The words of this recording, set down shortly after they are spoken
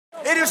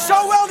It is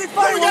so well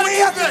defined. What we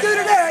have to do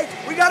today,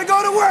 we got to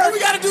go to work. We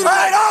got to do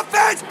right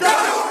offense. Go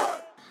to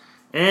work.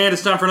 And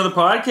it's time for another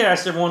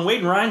podcast. Everyone, Wade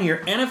and Ryan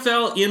here.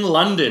 NFL in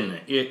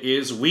London. It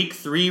is week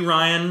 3,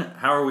 Ryan.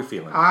 How are we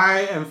feeling?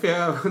 I am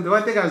feeling... The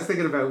one thing I was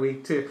thinking about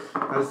week 2,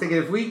 I was thinking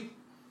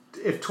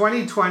if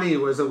 2020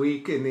 was a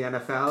week in the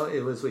NFL,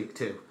 it was week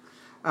 2.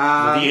 With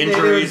the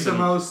injuries. It was the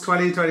most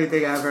 2020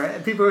 thing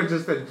ever. People have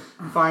just been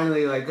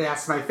finally like,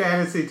 yes, my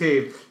fantasy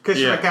team.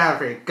 Christian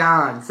McCaffrey,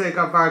 gone.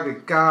 Saquon Barkley,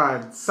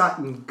 gone.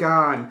 Sutton,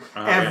 gone.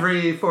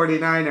 Every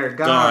 49er,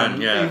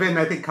 gone. Yeah. Even,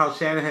 I think, Kyle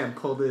Shanahan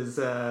pulled his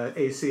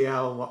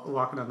ACL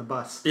walking on the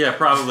bus. Yeah,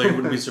 probably.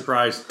 Wouldn't be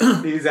surprised.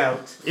 He's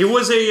out. It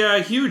was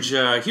a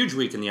huge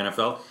week in the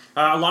NFL.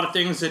 A lot of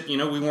things that,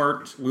 we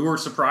weren't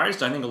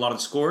surprised. I think a lot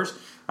of scores.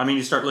 I mean,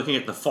 you start looking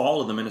at the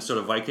fall of the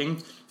Minnesota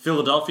Vikings.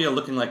 Philadelphia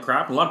looking like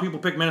crap. A lot of people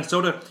pick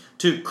Minnesota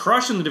to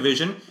crush in the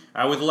division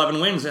with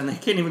 11 wins, and they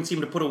can't even seem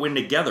to put a win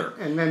together.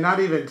 And then not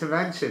even to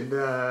mention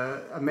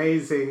the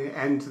amazing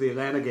end to the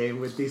Atlanta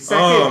game with the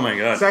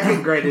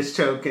second greatest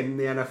choke in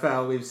the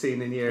NFL we've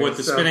seen in years. With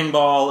the spinning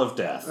ball of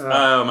death.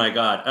 Oh, my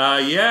God.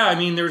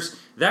 There's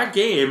that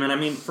game,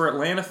 and for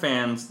Atlanta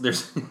fans,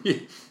 there's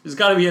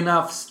got to be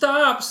enough.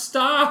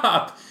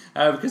 Stop.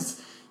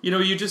 Because,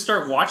 you just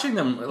start watching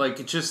them,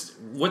 just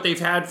what they've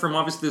had from,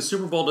 obviously, the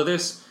Super Bowl to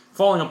this,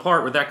 falling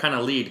apart with that kind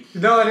of lead.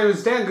 No, and it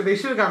was they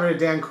should have got rid of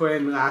Dan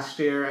Quinn last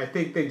year. I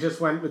think they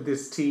just went with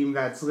this team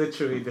that's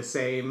literally the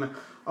same.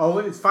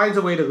 Always finds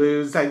a way to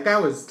lose.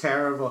 That was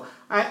terrible.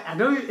 I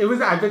know it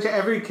was. I bet you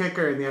every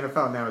kicker in the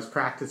NFL now is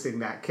practicing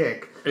that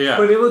kick. Yeah.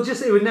 But it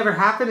would never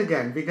happen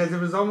again because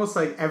it was almost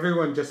like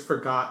everyone just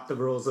forgot the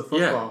rules of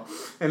football. Yeah.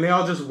 And they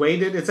all just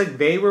waited. It's like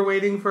they were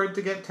waiting for it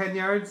to get 10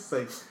 yards.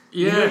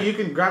 You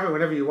can grab it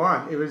whenever you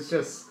want. It was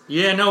just...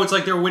 Yeah, no, it's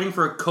like they were waiting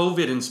for a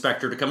COVID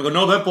inspector to come and go,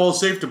 no, that ball's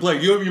safe to play.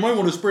 You might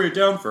want to spray it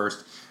down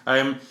first.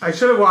 I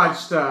should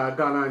have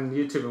gone on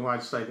YouTube and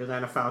watched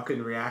Atlanta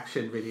Falcon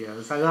reaction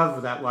videos. I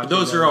love that watching.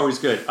 Those are always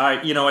good.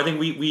 I think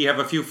we have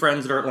a few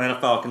friends that are Atlanta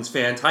Falcons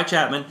fans. Hi,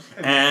 Chapman.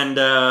 And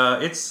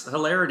it's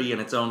hilarity in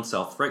its own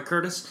self. Right,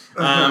 Curtis?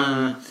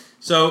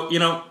 So,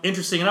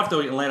 interesting enough,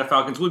 though, Atlanta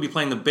Falcons will be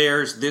playing the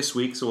Bears this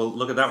week, so we'll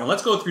look at that one.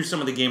 Let's go through some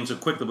of the games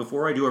quickly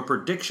before I do our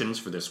predictions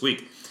for this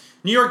week.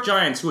 New York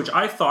Giants, which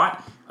I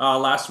thought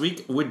last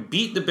week would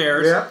beat the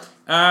Bears.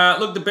 Yeah.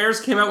 Look, the Bears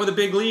came out with a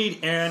big lead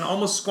and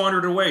almost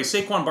squandered it away.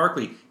 Saquon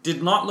Barkley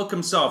did not look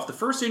himself. The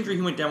first injury,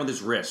 he went down with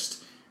his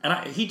wrist.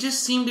 And he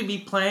just seemed to be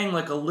playing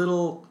like a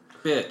little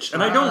bitch.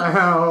 And I don't...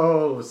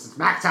 Oh,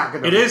 smack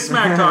talking. It is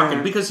smack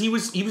talking because he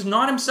was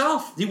not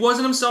himself. He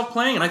wasn't himself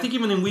playing. And I think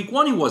even in week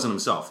 1, he wasn't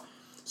himself.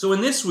 So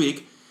in this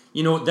week,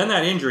 then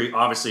that injury,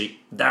 obviously,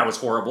 that was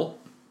horrible.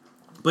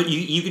 But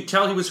you could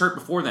tell he was hurt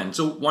before then.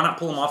 So why not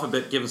pull him off a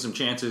bit, give him some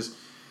chances?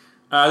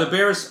 The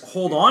Bears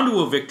hold on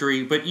to a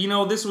victory, but,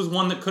 this was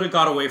one that could have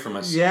got away from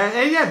us. Yeah,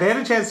 they had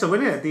a chance to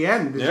win it at the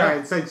end, the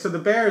Giants. So the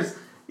Bears,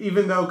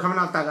 even though coming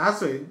off that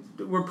last week,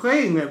 were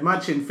playing a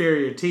much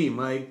inferior team.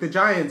 The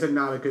Giants are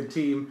not a good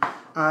team.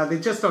 They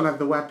just don't have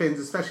the weapons,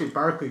 especially if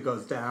Barkley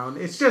goes down.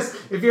 It's just,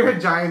 if you're a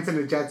Giants and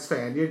a Jets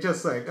fan, you're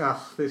just like,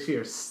 this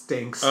year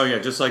stinks. Oh, yeah,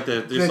 just like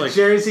the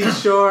Jersey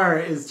Shore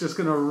is just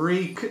going to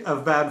reek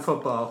of bad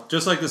football.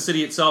 Just like the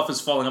city itself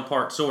is falling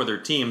apart, so are their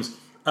teams.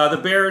 The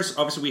Bears,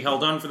 obviously, we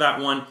held on for that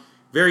one.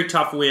 Very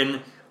tough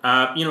win.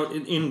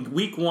 In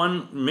week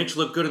 1, Mitch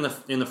looked good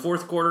in the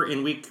fourth quarter.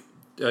 In week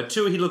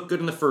 2, he looked good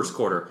in the first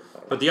quarter.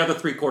 But the other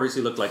 3 quarters,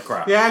 he looked like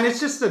crap. Yeah, and it's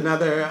just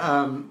another...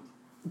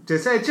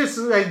 it's just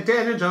like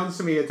Daniel Jones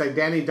to me. It's like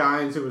Danny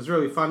Dimes. It was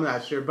really fun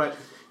last year, but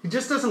he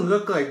just doesn't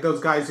look like those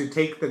guys who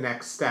take the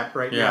next step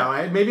right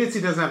now. Maybe it's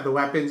he doesn't have the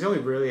weapons. He only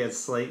really has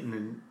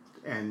Slayton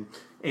and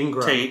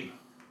Ingram. Tate.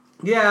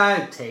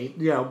 Yeah, Tate.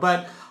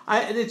 But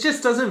it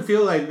just doesn't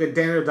feel like that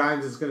Daniel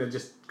Dimes is going to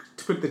just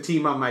put the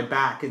team on my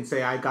back and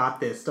say, I got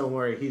this, don't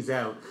worry, he's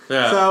out.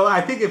 Yeah. So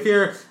I think if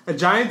you're a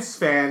Giants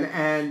fan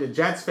and a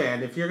Jets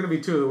fan, if you're going to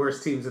be 2 of the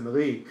worst teams in the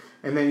league,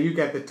 and then you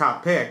get the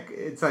top pick,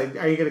 it's like,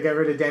 are you going to get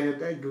rid of Daniel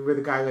with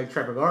a guy like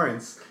Trevor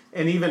Lawrence?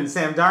 And even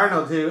Sam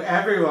Darnold, who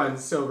everyone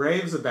still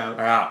raves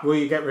about, will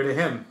you get rid of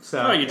him?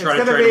 So you try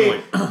to trade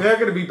him away. They're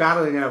going to be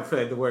battling out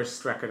for the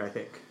worst record, I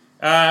think.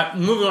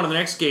 Moving on to the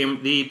next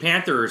game, the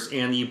Panthers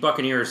and the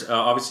Buccaneers.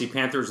 Obviously,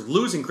 Panthers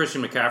losing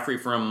Christian McCaffrey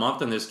for a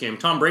month in this game.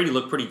 Tom Brady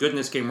looked pretty good in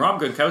this game.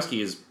 Rob Gronkowski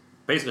is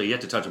basically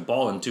yet to touch a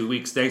ball in 2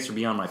 weeks. Thanks for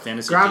being on my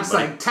fantasy Gronk's team,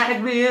 buddy.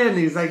 tag me in.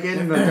 He's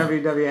in the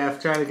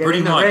WWF trying to get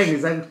in the ring.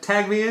 He's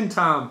tag me in,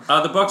 Tom.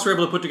 The Bucs were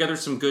able to put together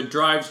some good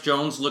drives.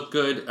 Jones looked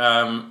good.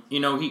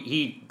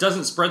 He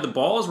doesn't spread the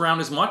balls around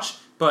as much.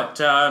 But,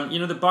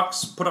 the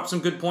Bucs put up some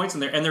good points,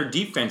 and their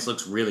defense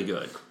looks really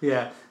good.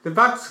 Yeah. The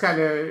Bucs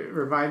kind of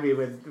remind me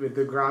with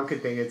the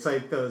Gronk thing. It's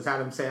like those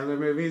Adam Sandler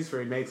movies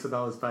where he makes with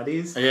all his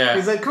buddies. Yeah.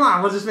 He's like, come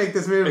on, we'll just make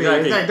this movie.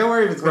 Exactly. He's like, don't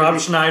worry if it's Rob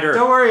Schneider.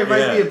 Don't worry, it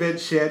might be a bit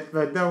shit,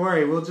 but don't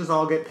worry, we'll just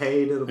all get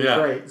paid. It'll be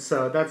great.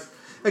 So that's...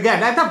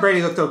 Again, I thought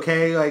Brady looked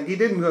okay. He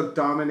didn't look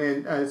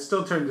dominant.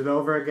 Still turned it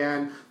over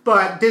again,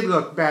 but did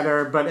look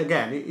better. But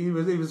again, he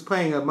was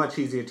playing a much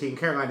easier team.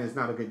 Carolina is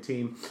not a good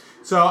team.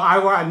 So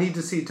I need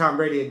to see Tom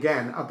Brady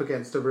again up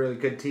against a really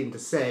good team to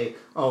say,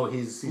 oh,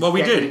 he's well,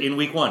 we did in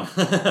week 1.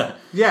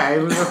 Yeah,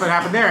 it was what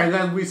happened there. And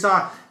then we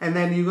saw, and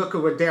then you look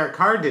at what Derek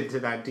Carr did to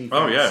that defense.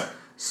 Oh, yeah.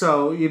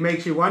 So it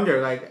makes you wonder,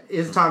 like,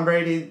 is Tom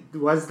Brady,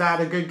 was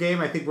that a good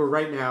game? I think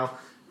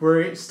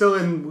we're still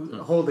in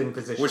holding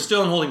position. We're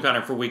still in holding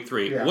pattern for week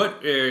 3. Yeah.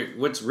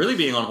 What's really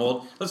being on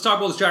hold? Let's talk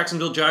about those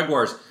Jacksonville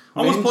Jaguars.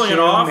 Almost pulling it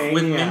off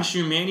with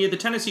Minshew Mania. The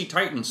Tennessee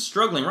Titans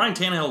struggling. Ryan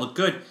Tannehill looked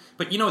good.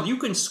 But, you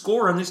can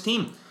score on this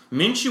team.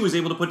 Minshew was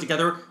able to put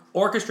together,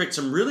 orchestrate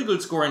some really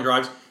good scoring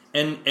drives,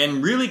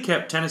 and really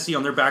kept Tennessee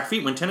on their back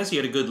feet when Tennessee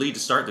had a good lead to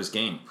start this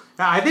game.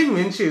 I think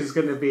Minshew is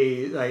going to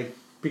be, like,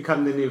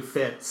 become the new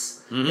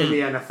Fitz in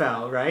the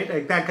NFL, right?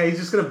 Like, that guy, he's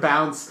just going to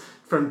bounce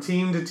from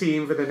team to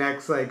team for the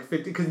next,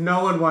 50... Because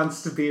no one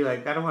wants to be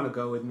like, I don't want to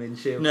go with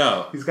Minshew.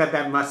 No. He's got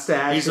that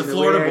mustache. He's a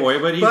Florida boy,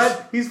 but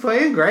he's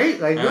playing great.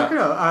 Like, look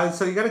at him.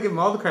 So you got to give him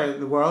all the credit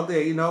in the world.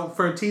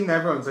 For a team that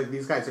everyone's like,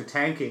 these guys are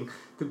tanking.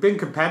 They've been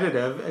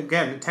competitive.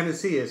 Again,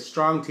 Tennessee is a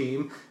strong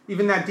team.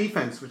 Even that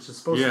defense, which is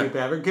supposed to be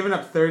better, giving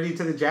up 30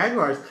 to the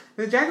Jaguars.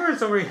 And the Jaguars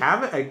don't really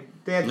have it. Like,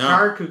 they had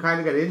Chark, who kind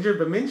of got injured,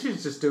 but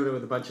Minshew's just doing it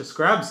with a bunch of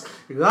scrubs.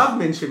 You love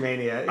Minshew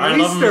Mania. At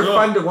least they're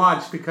fun to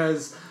watch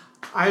because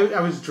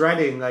I was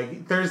dreading,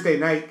 Thursday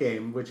night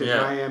game, which is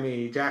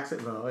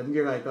Miami-Jacksonville. And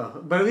you're like,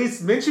 oh. But at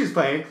least Minshew's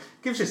playing.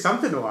 Gives you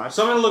something to watch.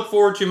 Something to look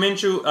forward to.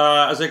 Minshew,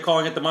 as they're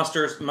calling it, the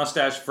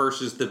mustache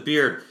versus the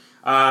beard.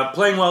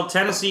 Playing well,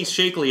 Tennessee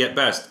shakily at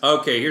best.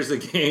 Okay, here's the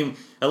game.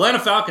 Atlanta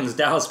Falcons,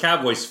 Dallas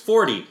Cowboys,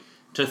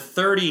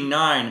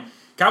 40-39.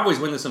 Cowboys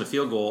win this on a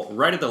field goal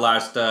right at the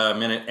last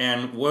minute.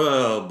 And,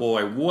 whoa,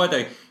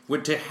 boy,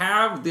 to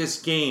have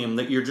this game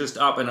that you're just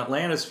up and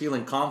Atlanta's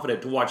feeling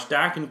confident to watch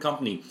Dak and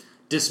company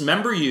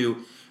dismember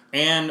you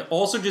and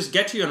also just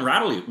get you and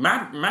rattle you.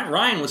 Matt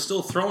Ryan was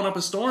still throwing up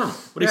a storm,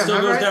 but he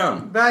still goes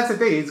down. That's the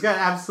thing. He's got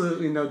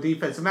absolutely no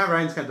defense. So Matt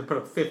Ryan's got to put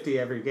up 50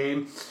 every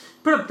game.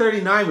 Put up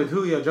 39 with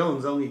Julio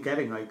Jones only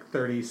getting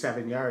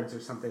 37 yards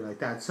or something like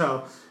that.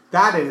 So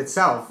that in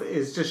itself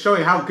is just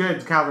showing how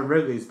good Calvin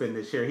Ridley's been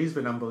this year. He's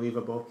been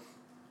unbelievable.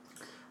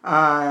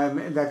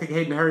 And I think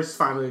Hayden Hurst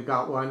finally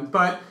got one.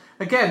 But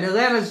again,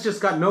 Atlanta's just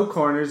got no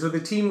corners. With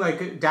a team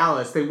like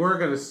Dallas, they were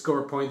going to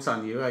score points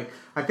on you.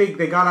 I think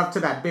they got up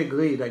to that big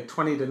lead,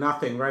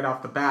 20-0 right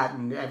off the bat,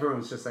 and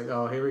everyone's just like,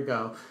 oh, here we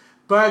go.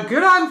 But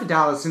good on for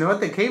Dallas. You know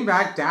what? They came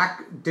back.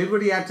 Dak did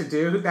what he had to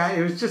do.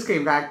 It just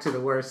came back to the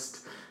worst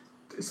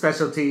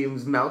special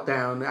teams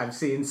meltdown I've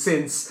seen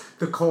since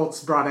the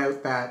Colts brought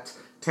out that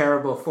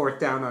terrible 4th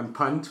down on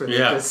punt where they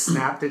just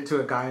snapped it to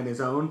a guy on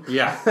his own.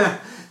 Yeah.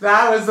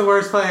 That was the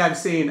worst play I've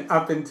seen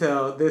up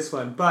until this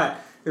one.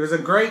 But it was a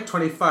great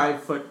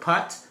 25-foot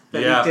putt that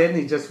he did, and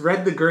he just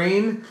read the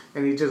green,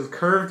 and he just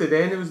curved it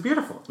in. It was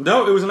beautiful.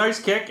 No, it was a nice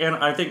kick, and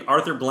I think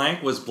Arthur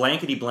Blank was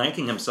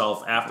blankety-blanking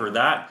himself after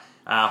that.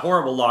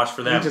 Horrible loss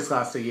for them. He just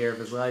lost a year of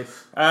his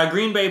life.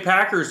 Green Bay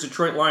Packers,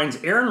 Detroit Lions.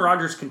 Aaron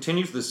Rodgers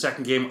continues the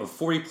second game of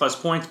 40-plus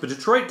points, but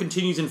Detroit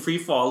continues in free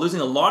fall, losing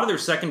a lot of their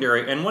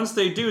secondary, and once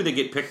they do, they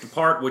get picked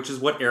apart, which is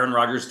what Aaron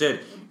Rodgers did.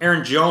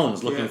 Aaron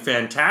Jones looking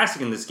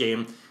fantastic in this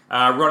game,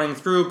 running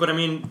through, but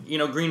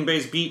Green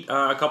Bay's beat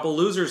a couple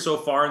losers so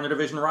far in their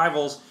division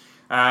rivals.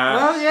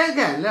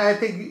 Again, I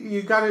think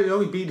you got to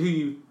only beat who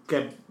you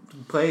get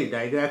played.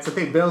 That's the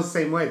thing. Bills,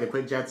 same way. They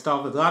played Jets,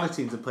 Dolphins. A lot of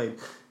teams have played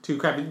too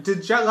crappy.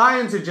 The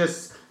Lions are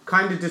just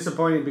kind of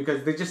disappointed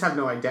because they just have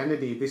no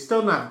identity. They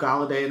still don't have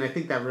Galladay, and I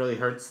think that really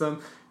hurts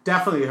them.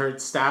 Definitely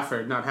hurts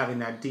Stafford not having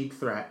that deep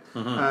threat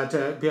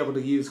to be able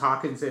to use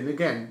Hawkinson.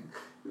 Again,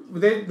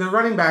 the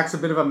running back's a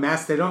bit of a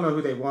mess. They don't know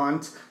who they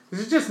want. This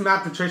is just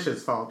Matt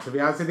Patricia's fault, to be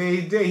honest.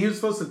 He was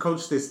supposed to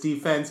coach this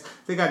defense.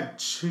 They got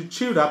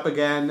chewed up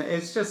again.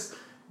 It's just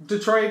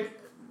Detroit.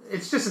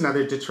 It's just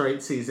another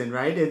Detroit season,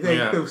 right? It's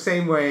the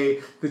same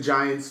way the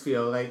Giants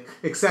feel.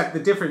 Except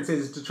the difference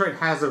is Detroit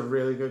has a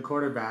really good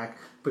quarterback,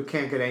 but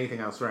can't get anything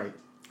else right.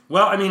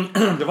 Well,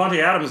 Devontae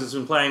Adams has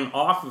been playing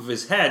off of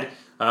his head.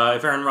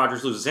 If Aaron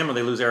Rodgers loses him or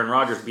they lose Aaron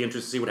Rodgers, it'll be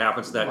interesting to see what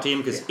happens to that team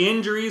because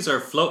injuries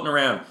are floating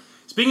around.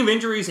 Speaking of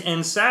injuries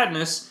and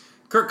sadness,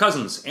 Kirk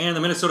Cousins and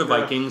the Minnesota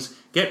Vikings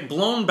get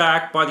blown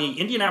back by the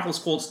Indianapolis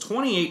Colts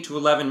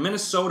 28-11.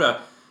 Minnesota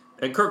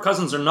and Kirk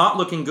Cousins are not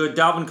looking good.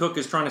 Dalvin Cook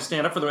is trying to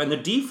stand up for them. And the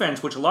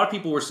defense, which a lot of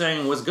people were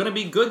saying was going to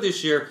be good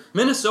this year,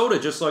 Minnesota,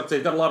 just like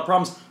they've got a lot of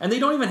problems. And they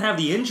don't even have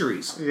the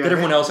injuries that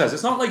everyone else has.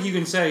 It's not like you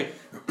can say,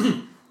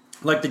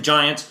 like the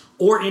Giants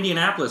or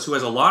Indianapolis, who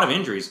has a lot of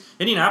injuries.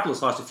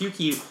 Indianapolis lost a few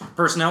key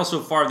personnel so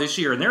far this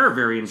year, and they're a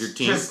very injured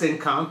team. Just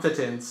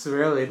incompetence,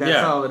 really.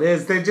 That's all it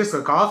is. They just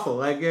look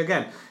awful.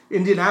 Again,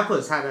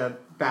 Indianapolis had a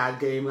bad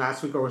game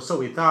last week, or so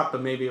we thought,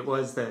 but maybe it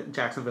was that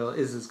Jacksonville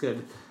is as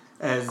good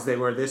as they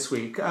were this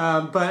week.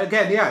 But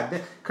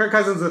again, Kirk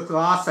Cousins looked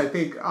lost. I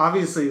think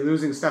obviously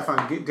losing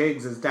Stephon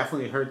Diggs has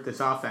definitely hurt this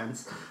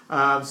offense.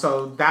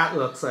 So that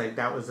looks like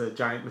that was a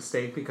giant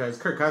mistake because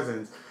Kirk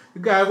Cousins,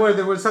 where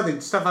there was something,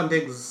 Stephon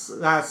Diggs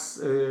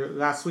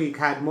last week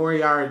had more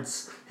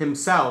yards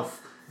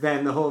himself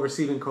than the whole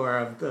receiving core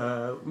of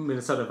the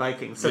Minnesota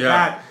Vikings. So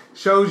that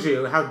shows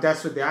you how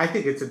desperate they are. I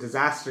think it's a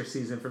disaster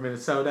season for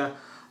Minnesota.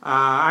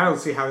 I don't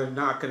see how they're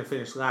not going to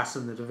finish last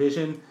in the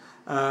division.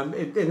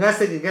 Unless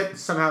they can get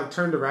somehow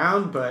turned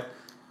around, but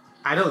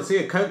I don't see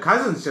it.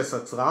 Cousins just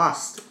looks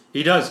lost.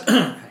 He does.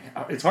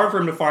 It's hard for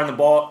him to find the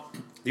ball.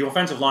 The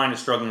offensive line is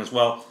struggling as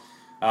well.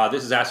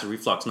 This is acid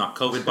reflux, not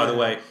COVID, by the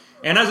way.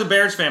 And as a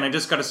Bears fan, I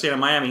just got to say to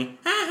Miami,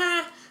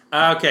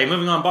 okay,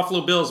 moving on.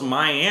 Buffalo Bills,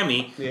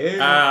 Miami.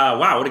 Yeah.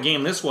 Wow, what a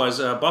game this was.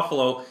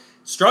 Buffalo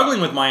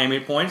struggling with Miami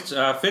at points.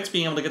 Fitz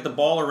being able to get the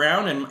ball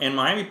around, and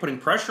Miami putting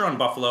pressure on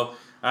Buffalo.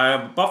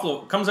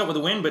 Buffalo comes out with a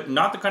win, but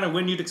not the kind of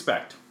win you'd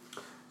expect.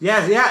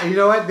 Yeah. You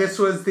know what? This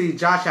was the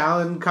Josh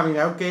Allen coming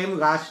out game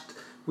last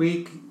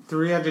week,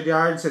 300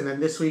 yards, and then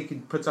this week he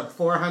puts up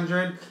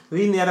 400,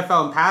 leading the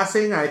NFL in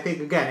passing. I think,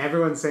 again,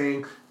 everyone's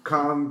saying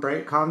calm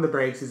the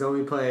brakes. He's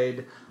only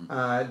played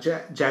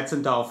Jets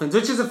and Dolphins,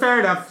 which is a fair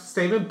enough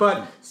statement,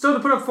 but still to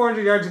put up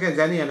 400 yards against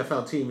any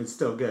NFL team is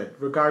still good,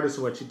 regardless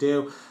of what you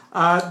do.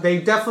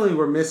 They definitely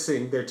were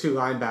missing their two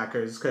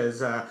linebackers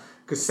because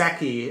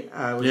Gesicki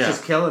was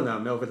just killing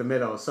them over the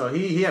middle. So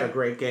he had a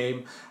great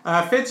game.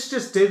 Fitz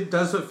just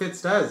does what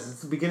Fitz does.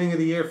 It's the beginning of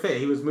the year fit.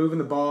 He was moving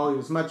the ball. He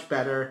was much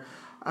better.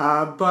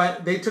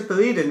 But they took the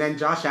lead, and then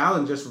Josh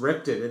Allen just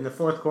ripped it. In the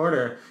fourth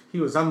quarter,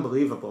 he was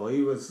unbelievable.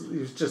 He was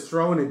just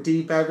throwing it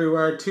deep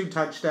everywhere, 2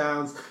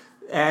 touchdowns.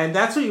 And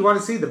that's what you want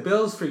to see. The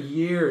Bills for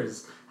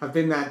years have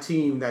been that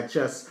team that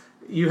just...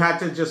 You had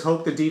to just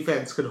hope the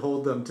defense could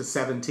hold them to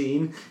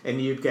 17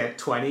 and you'd get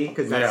 20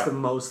 because that's the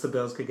most the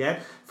Bills could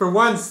get. For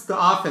once, the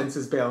offense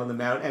is bailing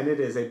them out, and it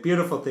is a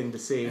beautiful thing to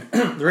see.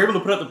 They're able to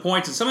put up the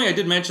points. It's something I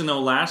did mention,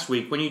 though, last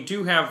week. When you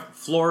do have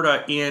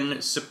Florida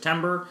in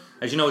September,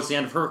 as you know, it's the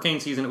end of hurricane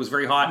season. It was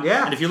very hot.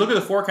 Yeah. And if you look at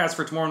the forecast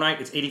for tomorrow night,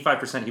 it's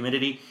 85%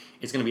 humidity.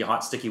 It's going to be a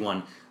hot, sticky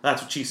one.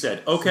 That's what she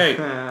said. Okay.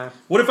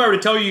 What if I were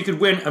to tell you could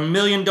win $1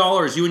 million?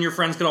 You and your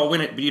friends could all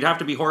win it, but you'd have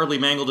to be horribly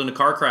mangled in a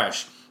car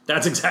crash.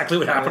 That's exactly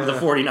what happened to the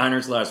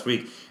 49ers last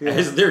week.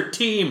 As their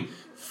team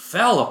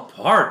fell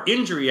apart,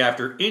 injury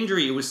after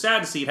injury. It was sad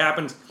to see it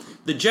happen.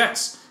 The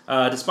Jets,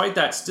 despite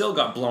that, still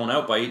got blown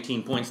out by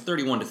 18 points,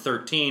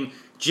 31-13.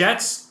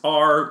 Jets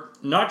are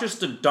not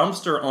just a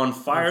dumpster on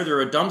fire, they're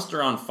a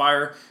dumpster on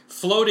fire,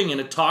 floating in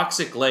a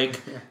toxic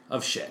lake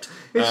of shit.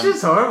 It's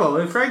just horrible.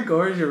 When Frank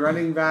Gore's your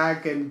running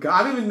back, and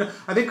I don't even know,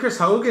 I think Chris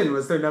Hogan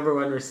was their number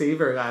 1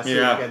 receiver last week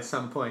at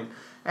some point.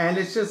 And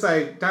it's just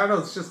like,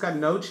 Darnold's just got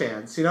no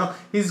chance. You know,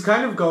 he's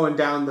kind of going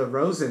down the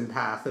Rosen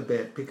path a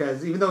bit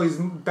because even though he's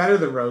better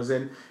than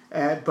Rosen,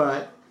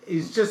 but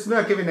he's just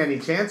not given any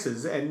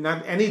chances and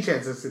not any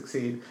chance to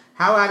succeed.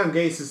 How Adam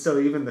Gase is still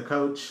even the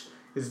coach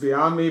is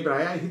beyond me,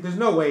 but there's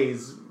no way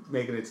he's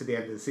making it to the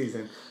end of the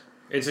season.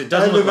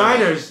 The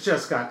Niners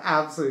just got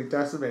absolutely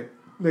decimated.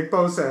 Nick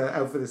Bosa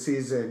out for the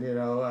season. You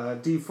know,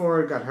 Dee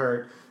Ford got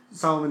hurt.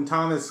 Solomon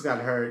Thomas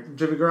got hurt.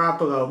 Jimmy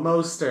Garoppolo,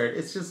 Mostert.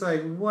 It's just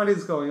like, what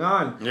is going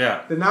on?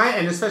 Yeah.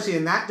 And especially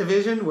in that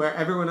division where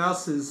everyone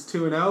else is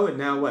 2-0, and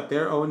now what?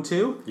 They're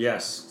 0-2.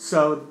 Yes.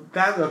 So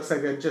that looks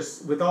like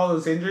just with all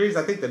those injuries,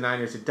 I think the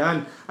Niners are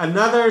done.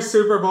 Another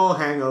Super Bowl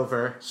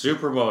hangover.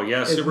 Super Bowl,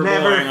 yes. It Super Bowl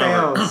never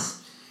hangover. fails.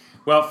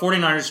 Well,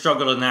 49ers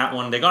struggled in that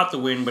one. They got the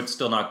win, but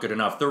still not good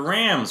enough. The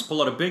Rams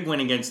pull out a big win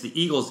against the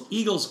Eagles.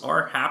 Eagles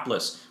are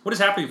hapless. What is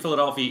happening in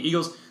Philadelphia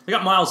Eagles? They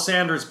got Miles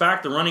Sanders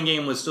back. The running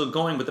game was still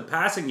going, but the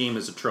passing game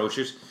is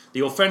atrocious. The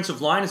offensive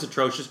line is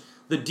atrocious.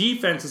 The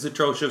defense is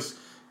atrocious.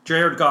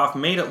 Jared Goff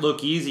made it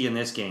look easy in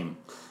this game.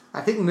 I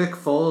think Nick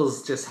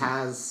Foles just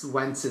has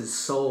Wentz's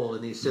soul,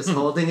 and he's just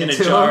holding it in a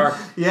to jar.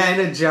 him. Yeah,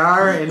 in a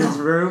jar in his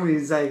room.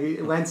 He's like,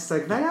 Wentz's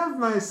like, can I have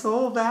my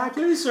soul back?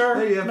 Please,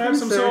 sir. Yeah, can I have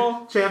some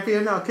soul?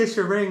 Champion, I'll kiss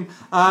your ring.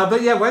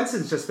 But yeah, Wentz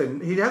has just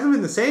been, he hasn't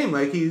been the same.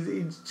 Like,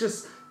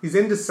 he's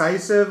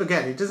indecisive.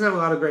 Again, he doesn't have a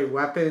lot of great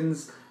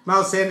weapons.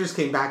 Miles Sanders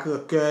came back,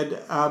 looked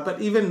good.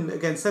 But even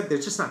against that, they're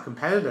just not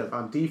competitive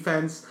on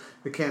defense.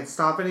 They can't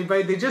stop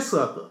anybody. They just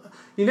look...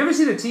 You never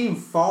seen a team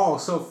fall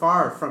so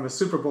far from a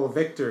Super Bowl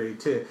victory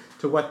to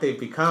what they've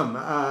become.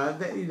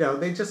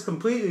 They just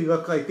completely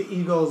look like the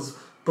Eagles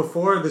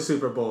before the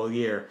Super Bowl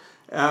year.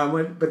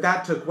 But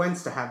that took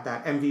Wentz to have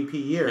that MVP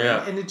year.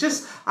 Yeah. And it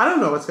just, I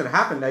don't know what's going to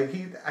happen. I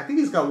think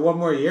he's got one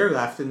more year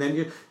left. And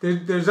then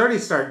there's already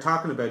started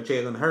talking about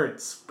Jalen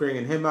Hurts,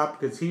 bringing him up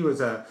because he was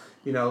a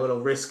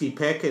little risky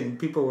pick. And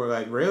people were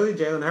like, really,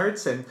 Jalen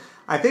Hurts? And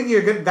I think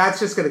that's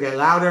just going to get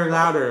louder and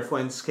louder if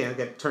Wentz can't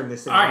turn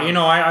this thing around.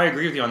 I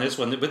agree with you on this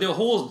one. But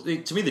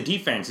to me, the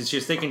defense, it's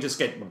just they can just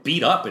get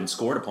beat up and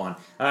scored upon.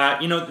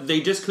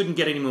 They just couldn't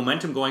get any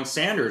momentum going.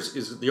 Sanders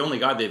is the only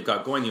guy they've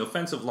got going. The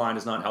offensive line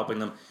is not helping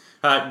them.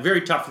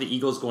 Very tough for the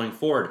Eagles going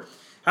forward.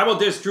 How about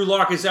this? Drew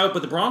Lock is out,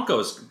 but the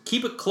Broncos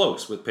keep it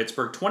close with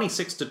Pittsburgh,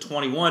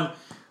 26-21.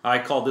 I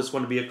called this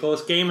one to be a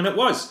close game, and it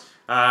was.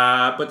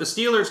 But the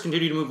Steelers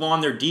continue to move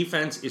on. Their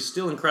defense is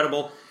still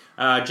incredible.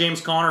 James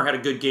Conner had a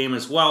good game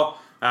as well.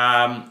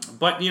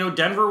 But,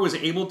 Denver was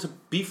able to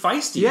be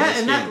feisty. Yeah,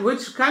 in this and game.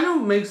 which kind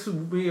of makes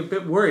me a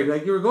bit worried.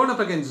 Like, you were going up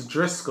against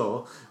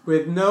Driscoll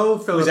with no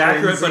Philip Lindsay.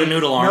 accurate, but a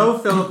noodle arm. No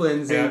Philip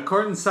Lindsay. Yeah.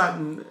 Cortland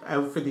Sutton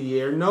out for the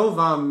year. No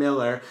Von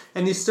Miller.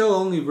 And he still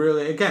only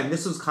really... Again,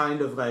 this was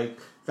kind of like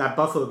that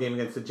Buffalo game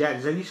against the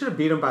Jets. And you should have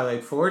beat him by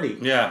like 40.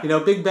 Yeah.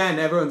 Big Ben,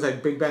 everyone's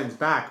like, Big Ben's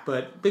back.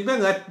 But Big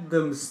Ben let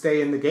them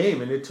stay in the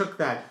game. And it took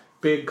that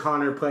big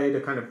Connor play to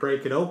kind of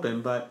break it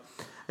open. But,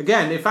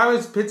 again, if I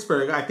was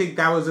Pittsburgh, I think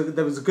that was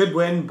a good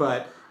win,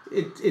 but...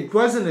 It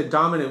wasn't a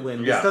dominant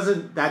win. Yeah.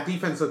 That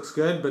defense looks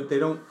good, but they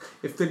don't.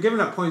 If they're giving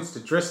up points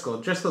to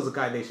Driscoll's a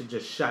guy they should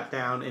just shut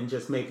down and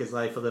just make his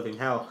life a living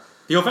hell.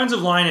 The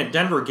offensive line at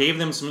Denver gave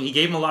them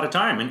a lot of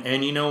time,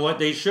 and you know what?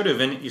 They should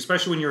have, and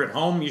especially when you're at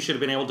home, you should have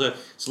been able to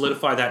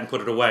solidify that and put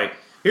it away.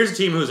 Here's a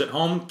team who's at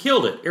home,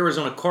 killed it.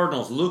 Arizona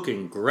Cardinals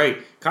looking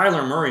great.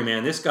 Kyler Murray,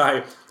 man, this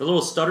guy, the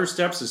little stutter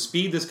steps, the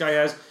speed this guy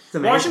has.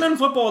 Washington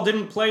football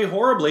didn't play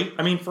horribly.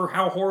 I mean, for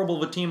how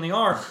horrible of a team they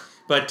are.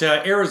 But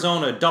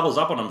Arizona doubles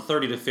up on them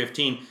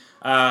 30-15.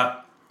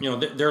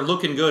 They're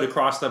looking good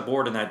across the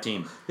board in that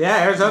team.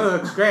 Yeah, Arizona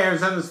looks great.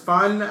 Arizona's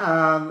fun.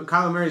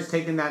 Kyler Murray's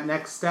taking that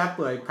next step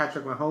like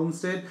Patrick Mahomes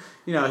did.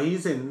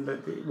 He's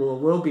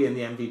will be in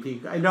the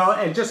MVP. I know,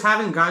 and just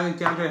having a guy like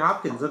DeAndre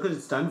Hopkins, look what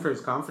it's done for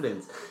his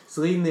confidence. He's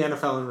leading the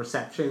NFL in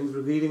receptions,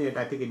 leading it,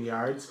 I think, in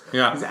yards.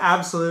 Yeah. He's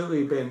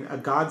absolutely been a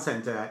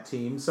godsend to that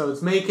team. So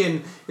it's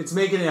making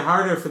it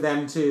harder for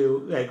them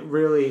to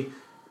really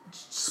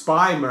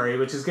spy Murray,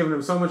 which is giving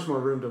him so much more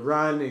room to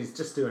run. He's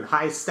just doing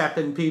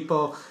high-stepping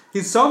people.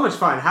 He's so much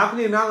fun. How can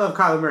you not love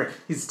Kyler Murray?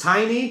 He's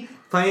tiny,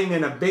 playing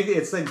in a big...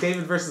 It's like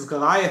David versus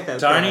Goliath out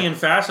there. Tiny and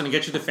fast, and to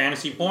get you the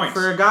fantasy points.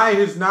 For a guy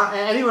who's not...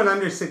 Anyone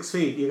under 6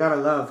 feet, you gotta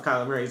love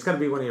Kyler Murray. He's gotta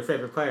be one of your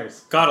favorite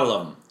players. Gotta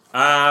love him.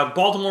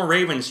 Baltimore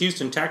Ravens,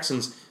 Houston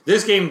Texans.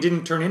 This game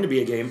didn't turn into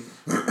be a game,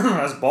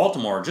 as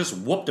Baltimore just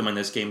whooped them in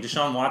this game.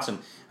 Deshaun Watson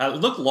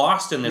looked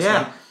lost in this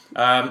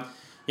one.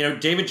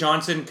 David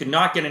Johnson could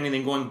not get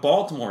anything going.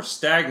 Baltimore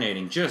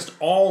stagnating, just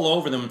all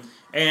over them.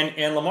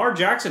 And Lamar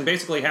Jackson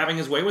basically having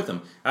his way with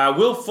them.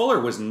 Will Fuller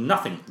was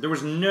nothing. There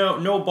was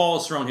no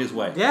balls thrown his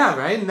way. Yeah,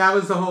 right? And that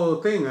was the whole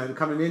thing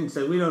coming in.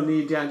 So we don't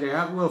need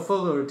DeAndre. Will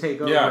Fuller to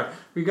take over. Yeah.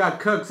 We got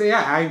Cooks.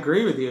 Yeah, I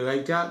agree with you.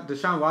 Like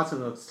Deshaun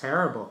Watson looks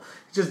terrible.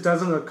 He just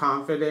doesn't look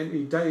confident.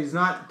 He's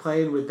not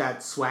playing with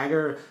that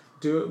swagger,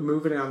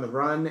 moving it on the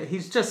run.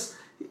 He's just...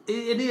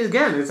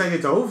 Again, it's like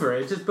it's over.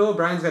 It's just Bill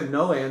O'Brien's got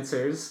no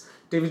answers.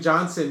 David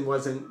Johnson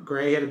wasn't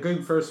great. He had a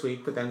good first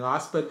week, but then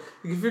lost. But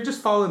if you're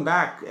just falling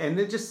back, and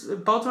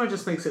Baltimore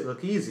just makes it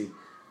look easy,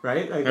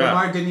 right? Like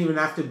Lamar didn't even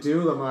have to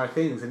do Lamar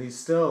things, and he's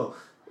still,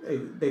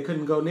 they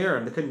couldn't go near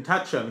him. They couldn't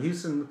touch him.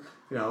 Houston,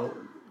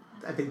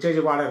 I think J.J.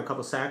 Watt had a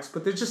couple sacks,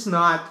 but they're just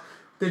not.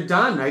 They're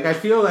done. Like I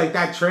feel like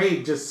that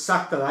trade just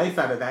sucked the life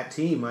out of that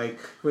team. Like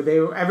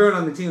everyone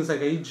on the team was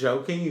like, "Are you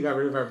joking? You got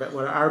rid of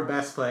our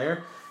best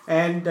player."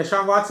 And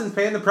Deshaun Watson's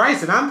paying the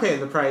price, and I'm paying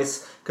the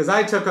price because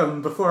I took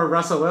him before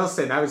Russell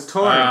Wilson. I was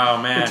torn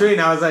between.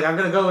 I was like, I'm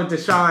going to go with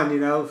Deshaun,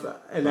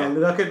 and then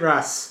look at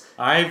Russ.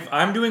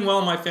 I'm doing well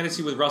in my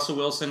fantasy with Russell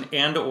Wilson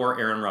and or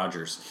Aaron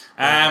Rodgers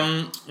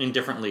in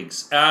different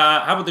leagues.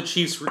 How about the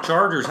Chiefs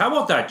Chargers? How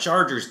about that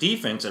Chargers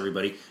defense,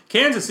 everybody?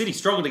 Kansas City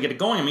struggled to get it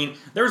going. I mean,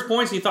 there was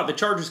points you thought the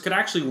Chargers could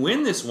actually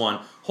win this one,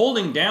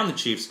 holding down the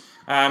Chiefs.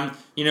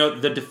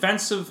 The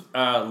defensive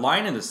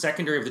line and the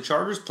secondary of the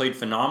Chargers played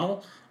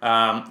phenomenal.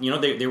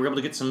 They were able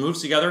to get some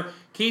moves together.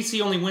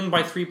 KC only win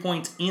by 3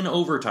 points in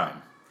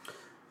overtime.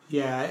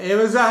 Yeah, it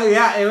was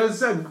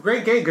a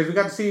great game because we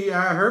got to see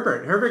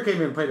Herbert. Herbert came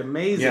in and played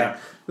amazing. Yeah.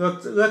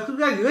 Looked like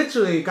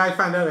literally a guy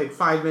found out like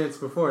 5 minutes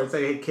before. It's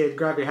like, hey kid,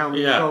 grab your helmet,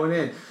 you're going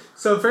in.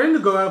 So for him to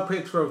go out,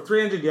 Pittsburgh,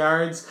 300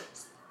 yards,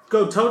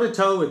 go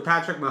toe-to-toe with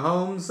Patrick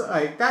Mahomes,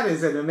 like that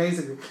is an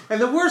amazing...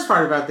 And the worst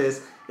part about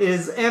this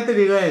is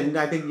Anthony Lynn,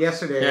 I think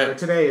yesterday or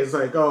today, is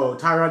like, oh,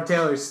 Tyrod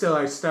Taylor's still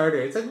our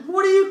starter. It's like,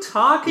 what are you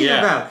talking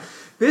about?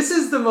 This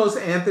is the most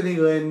Anthony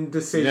Lynn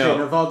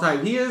decision of all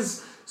time. He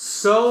is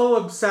so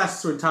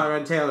obsessed with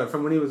Tyrod Taylor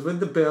from when he was with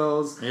the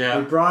Bills. Yeah.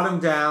 We brought him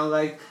down,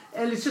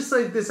 and it's just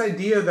like this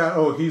idea that,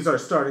 oh, he's our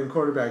starting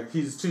quarterback,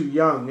 he's too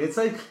young. It's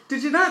like,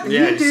 did you not?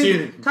 Yeah,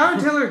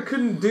 Tyrod Taylor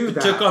couldn't do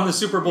that. Took on the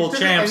Super Bowl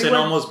champs and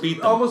almost beat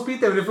them. Almost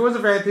beat them. And if it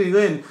wasn't for Anthony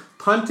Lynn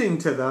punting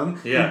to them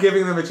and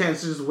giving them a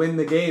chance to just win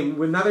the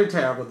game, another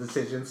terrible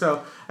decision.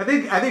 So I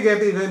think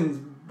Anthony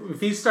Lynn, if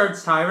he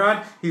starts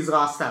Tyrod, he's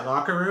lost that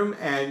locker room,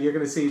 and you're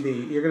gonna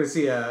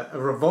see a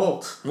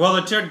revolt.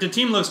 Well, the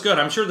team looks good.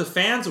 I'm sure the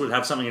fans would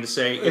have something to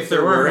say if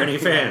there were any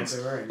fans.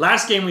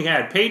 Last game we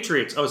had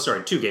Patriots.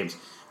 2 games.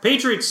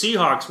 Patriots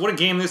Seahawks. What a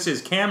game this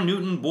is. Cam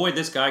Newton, boy,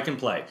 this guy can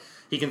play.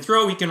 He can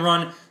throw, he can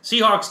run.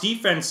 Seahawks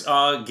defense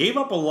gave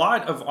up a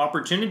lot of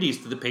opportunities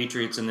to the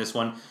Patriots in this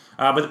one,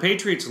 but the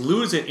Patriots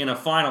lose it in a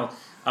final.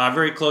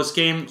 Very close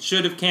game.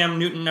 Should have Cam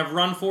Newton have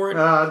run for it?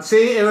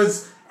 It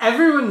was...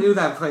 Everyone knew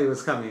that play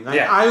was coming.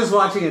 I was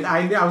watching it.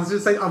 I was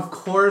just like, of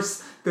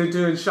course they're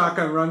doing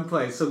shotgun run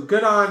plays. So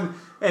good on.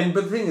 But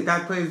the thing is,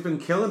 that play has been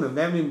killing them.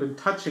 They haven't even been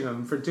touching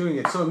them for doing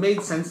it. So it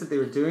made sense that they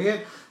were doing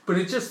it, but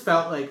it just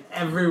felt like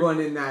everyone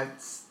in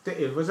that.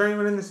 Was there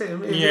anyone in the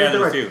stadium? Yeah, there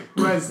were two.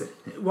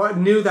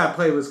 Knew that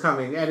play was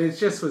coming, and it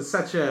just was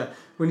such a.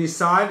 When you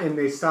saw it and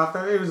they stopped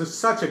it, it was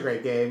such a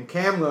great game.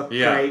 Cam looked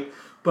great,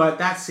 but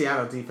that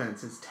Seattle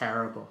defense is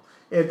terrible.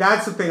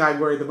 That's the thing I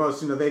worry the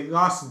most. They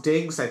lost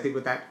Diggs, I think,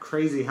 with that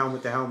crazy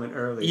helmet-to-helmet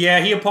early. Yeah,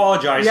 he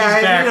apologized. Yeah,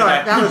 he's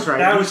back. That was right.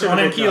 That was on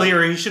N'Keal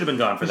here. He should have been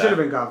gone for that. He should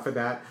have been gone for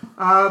that.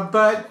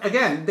 But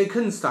again, they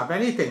couldn't stop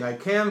anything.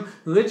 Like Cam,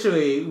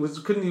 literally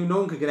couldn't even. No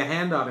one could get a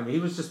hand on him. He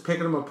was just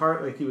picking them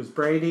apart like he was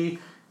Brady.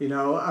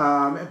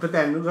 But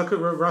then look at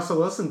what Russell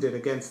Wilson did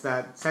against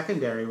that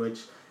secondary,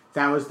 which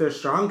that was their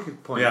strong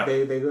point. Yeah.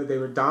 They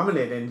were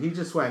dominant, and he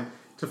just went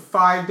to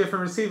 5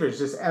 different receivers,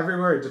 just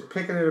everywhere, just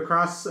picking it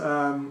across.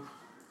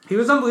 He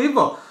was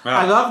unbelievable. Yeah.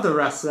 I love the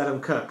Russ Let Him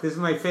Cook. This is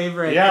my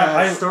favorite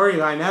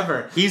storyline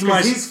ever. He's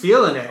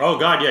feeling it. Oh,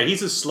 God, yeah.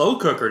 He's a slow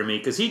cooker to me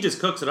because he just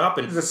cooks it up.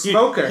 And he's a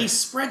smoker. He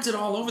spreads it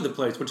all over the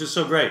place, which is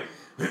so great.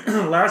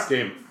 Last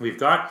game, we've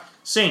got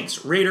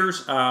Saints,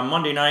 Raiders,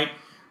 Monday night.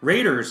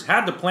 Raiders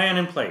had the plan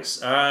in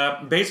place.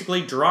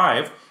 Basically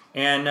drive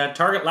and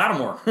target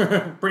Lattimore,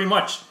 pretty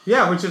much.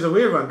 Yeah, which is a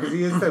weird one because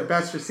he is their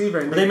best receiver.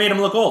 And they made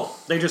him look old.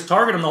 They just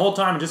targeted him the whole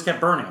time and just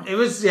kept burning him. It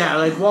was,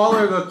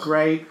 Waller looked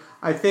great.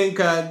 I think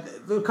a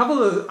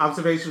couple of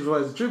observations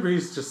was Drew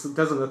Brees just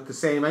doesn't look the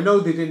same. I know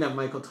they didn't have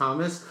Michael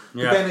Thomas,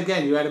 but then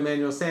again, you had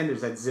Emmanuel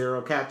Sanders at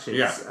 0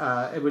 catches,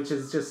 which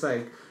is just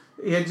like,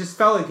 it just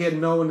felt like he had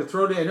no one to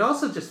throw to, and it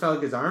also just felt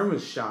like his arm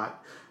was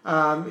shot.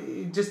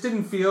 It just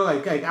didn't feel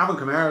like Alvin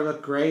Kamara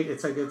looked great.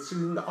 It's like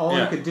all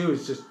he could do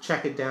is just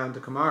check it down to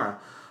Kamara,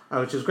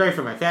 which is great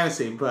for my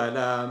fantasy, but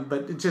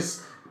it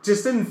just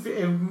didn't.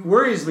 It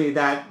worries me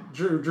that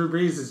Drew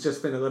Brees has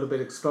just been a little bit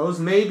exposed.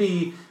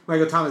 Maybe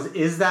Michael Thomas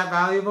is that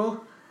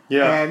valuable,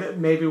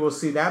 and maybe we'll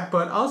see that.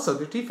 But also,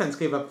 their defense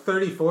gave up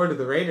 34 to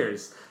the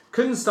Raiders.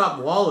 Couldn't stop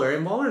Waller,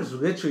 and Waller's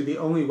literally the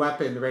only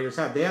weapon the Raiders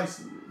have. They have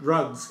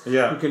Ruggs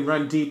who can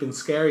run deep and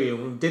scare you,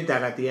 and did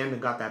that at the end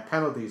and got that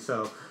penalty.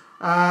 So.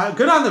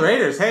 Good on the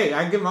Raiders. Hey,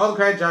 I give them all the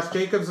credit. Josh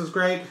Jacobs was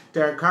great.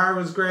 Derek Carr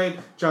was great.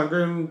 John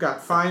Gruden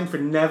got fined for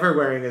never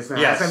wearing his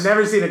mask. Yes. I've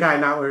never seen a guy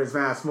not wear his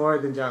mask more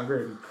than John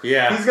Gruden.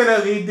 Yeah, he's gonna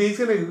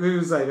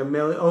lose like over $1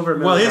 million.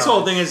 Well, his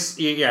whole thing is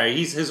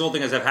his whole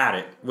thing is I've had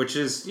it, which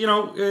is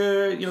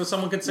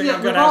someone could say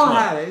I've got asthma. We've all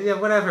had it. Yeah,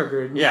 whatever,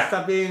 Gruden. Yeah.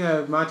 Stop being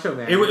a macho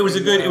man. It was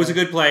a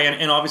good play,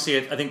 and obviously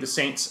I think the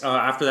Saints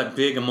after that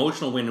big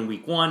emotional win in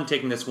Week 1,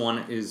 taking this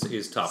one is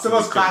tough. It's the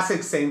most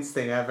classic Saints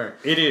thing ever.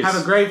 It is. Have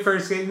a great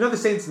first game. The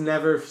Saints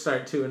never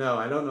start 2-0.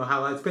 I don't know how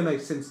long. It's been like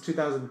since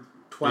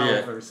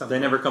 2012 or something. They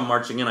never come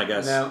marching in, I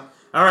guess. No.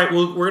 All right,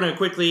 well, we're going to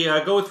quickly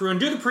go through and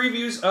do the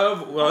previews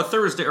of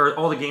Thursday, or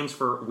all the games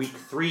for Week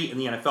 3 in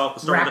the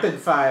NFL. Rapid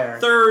fire.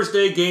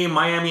 Thursday game,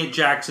 Miami at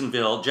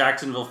Jacksonville.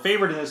 Jacksonville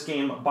favored in this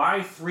game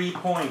by 3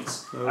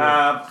 points.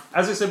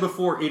 As I said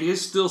before, it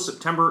is still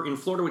September in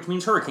Florida, which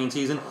means hurricane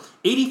season.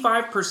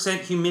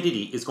 85%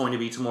 humidity is going to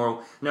be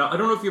tomorrow. Now, I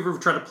don't know if you've ever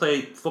tried to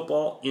play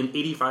football in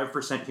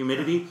 85%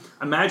 humidity.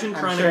 Imagine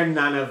trying to... I'm sure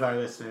none of our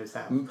listeners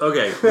have.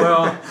 Okay,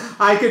 well...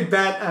 I could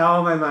bet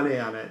all my money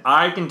on it.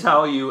 I can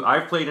tell you,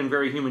 I've played in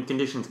very humid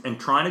conditions, and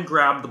trying to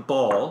grab the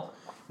ball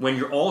when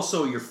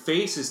your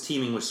face is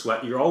teeming with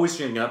sweat, you're always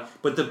standing up,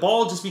 but the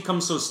ball just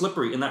becomes so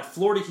slippery in that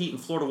Florida heat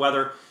and Florida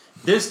weather.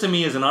 This, to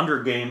me, is an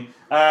under game.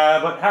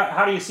 But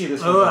how do you see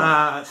this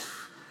one?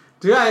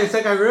 It's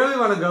like I really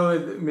want to go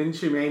with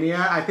Minshew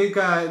Mania. I think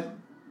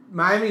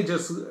Miami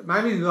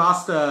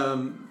lost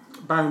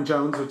Byron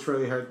Jones, which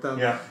really hurt them.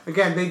 Yeah.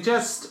 Again,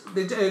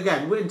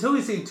 until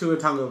we see Tua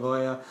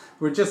Tagovailoa,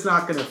 we're just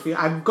not going to feel.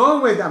 I'm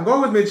going with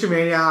Minshew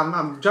Mania.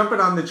 I'm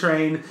jumping on the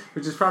train,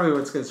 which is probably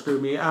what's going to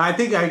screw me. I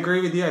think I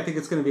agree with you. I think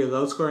it's going to be a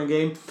low scoring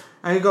game.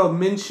 I'm going to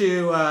go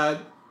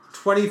Minshew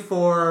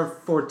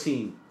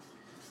 24-14.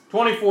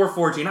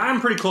 24-14.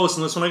 I'm pretty close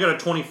on this one. I got a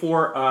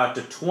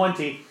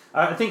 24-20.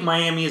 I think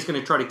Miami is going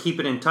to try to keep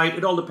it in tight.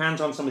 It all depends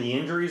on some of the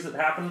injuries that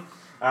happen,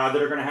 that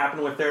are going to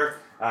happen with their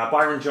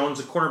Byron Jones,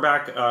 a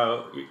cornerback.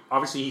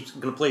 Obviously, he's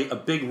going to play a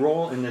big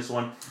role in this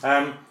one.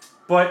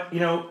 But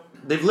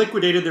they've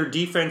liquidated their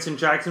defense in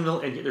Jacksonville,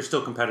 and they're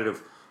still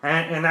competitive.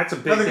 And that's a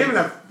big thing. They're giving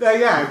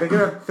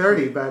up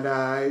 30, but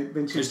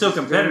they're still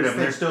competitive,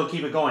 and they're still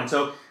keep it going.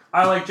 So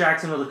I like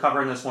Jacksonville to cover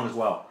in this one as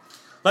well.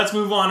 Let's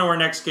move on to our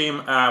next game.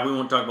 We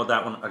won't talk about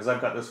that one because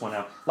I've got this one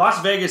now.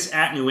 Las Vegas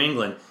at New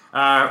England.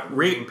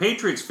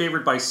 Patriots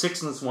favored by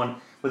 6 in this one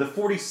with a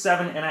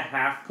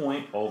 47.5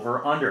 point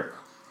over-under.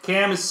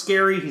 Cam is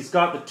scary. He's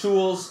got the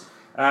tools.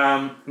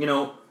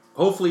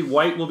 Hopefully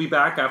White will be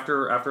back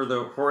after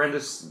the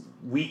horrendous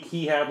week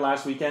he had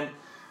last weekend.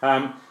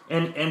 And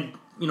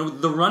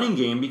the running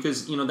game,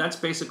 because that's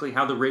basically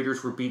how the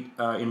Raiders were beat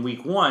in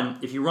Week 1.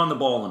 If you run the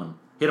ball on them,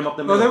 hit them up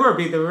the middle. Well, they were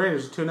beat. The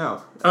Raiders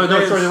 2-0. Oh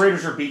no, sorry, the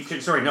Raiders are beat.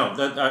 Sorry, no,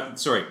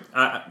 sorry.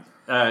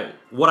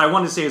 What I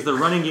wanted to say is the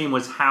running game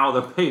was how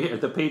the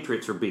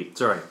Patriots were beat.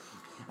 Sorry.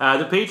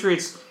 The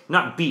Patriots,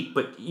 not beat,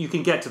 but you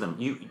can get to them.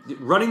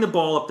 Running the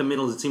ball up the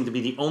middle, it seemed to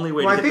be the only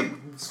way to get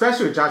them.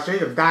 Especially with Josh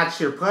Jacobs, that's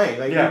your play.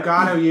 Like,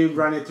 you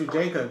run it through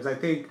Jacobs. I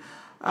think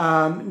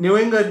New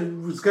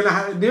England was going to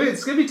have...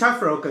 It's going to be tough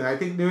for Oakland. I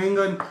think New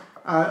England...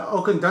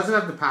 Oakland doesn't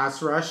have the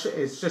pass rush.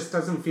 It just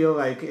doesn't feel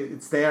like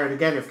it's there. And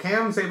again, if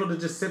Cam's able to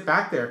just sit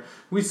back there,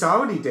 we saw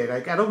what he did.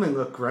 Like, Edelman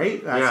looked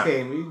great last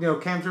game. You know,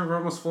 Cam threw for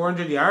almost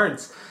 400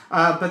 yards.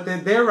 But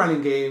their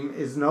running game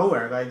is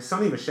nowhere. Like,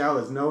 Sonny Michel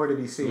is nowhere to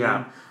be seen.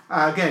 Yeah.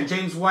 Again,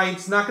 James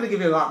White's not going to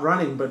give you a lot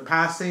running, but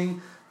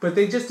passing. But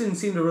they just didn't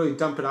seem to really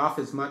dump it off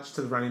as much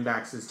to the running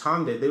backs as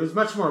Tom did. There was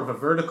much more of a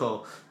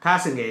vertical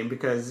passing game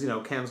because, you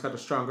know, Cam's got a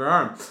stronger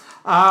arm.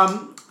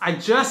 I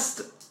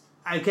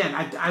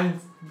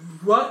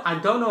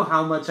don't know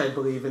how much I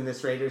believe in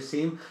this Raiders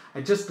team.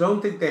 I just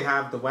don't think they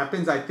have the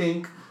weapons. I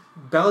think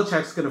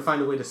Belichick's going to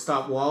find a way to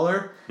stop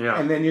Waller. Yeah.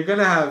 And then you're going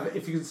to have,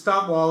 if you can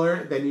stop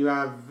Waller, then you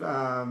have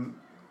one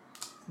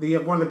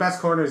of the best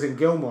corners in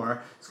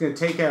Gilmore. It's going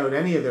to take out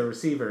any of their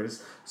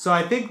receivers. So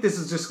I think this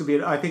is just going to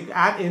be, I think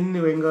in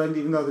New England,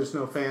 even though there's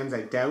no fans,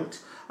 I doubt.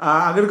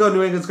 I'm going to go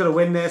New England's going to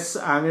win this.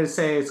 I'm going to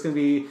say it's going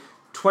to be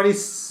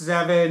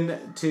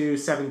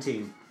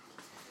 27-17.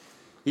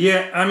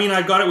 Yeah, I mean,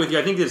 I got it with you.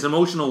 I think it's an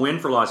emotional win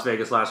for Las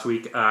Vegas last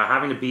week,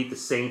 having to beat the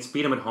Saints,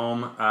 beat them at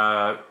home,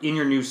 in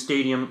your new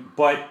stadium.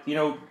 But, you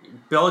know,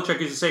 Belichick,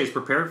 as you say, is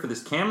prepared for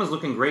this. Cam is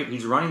looking great.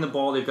 He's running the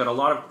ball. They've got a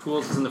lot of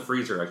tools. It's in the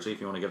freezer, actually, if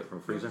you want to get it from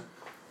a freezer.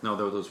 No,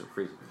 those are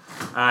freezer.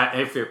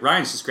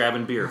 Ryan's just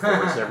grabbing beer for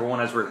us,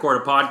 everyone, as we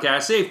record a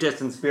podcast. Safe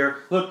distance beer.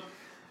 Look,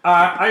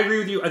 I agree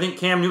with you. I think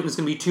Cam Newton is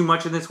going to be too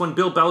much in this one.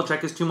 Bill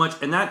Belichick is too much.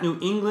 And that New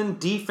England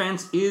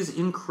defense is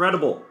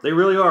incredible. They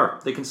really are.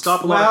 They can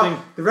stop a lot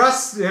of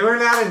things. They were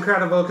not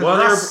incredible.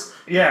 That's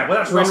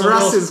Russell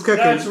Wilson. Is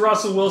cooking. That's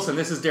Russell Wilson.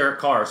 This is Derek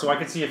Carr. So I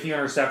can see a few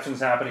interceptions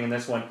happening in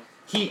this one.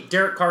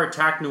 Derek Carr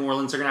attacked New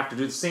Orleans. They're going to have to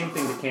do the same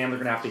thing to Cam. They're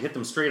going to have to hit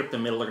them straight up the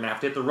middle. They're going to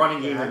have to hit the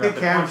running game. I think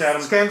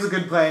Cam's a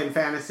good play in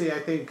fantasy. I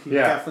think he'd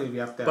definitely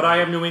be up there. But I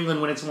have New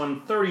England when it's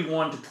won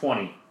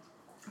 31-20.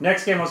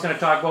 Next game I was going to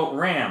talk about,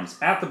 Rams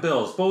at the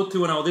Bills. Both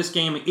 2-0. This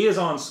game is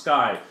on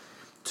Sky.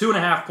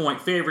 2.5-point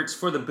favorites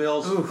for the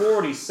Bills.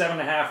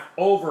 47.5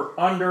 over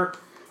under.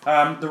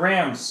 The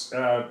Rams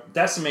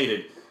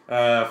decimated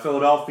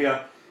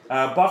Philadelphia.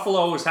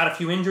 Buffalo has had a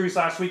few injuries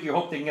last week. You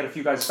hope they can get a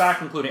few guys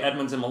back, including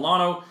Edmonds and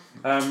Milano.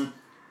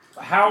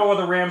 How are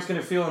the Rams going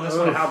to feel in this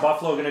one, and how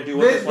Buffalo going to do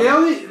with this one?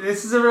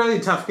 This is a really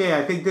tough game.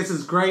 I think this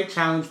is a great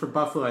challenge for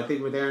Buffalo. I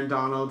think with Aaron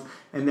Donald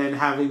and then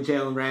having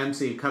Jalen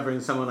Ramsey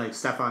covering someone like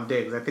Stephon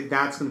Diggs. I think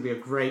that's going to be a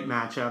great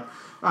matchup.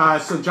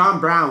 So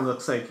John Brown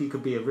looks like he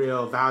could be a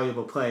real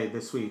valuable play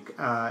this week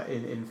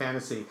in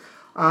fantasy.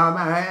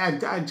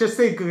 I just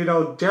think,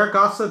 Jared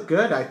Goff's looked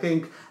good. I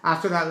think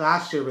after that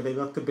last year where they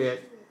looked a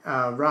bit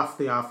rough,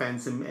 the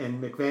offense,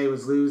 and McVay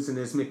was losing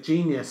his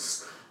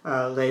McGenius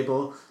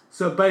label.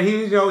 But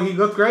he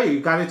looked great. He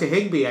got it to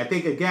Higbee. I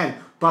think, again,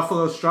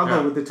 Buffalo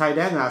struggled with the tight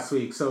end last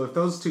week. So if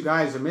those two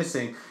guys are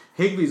missing,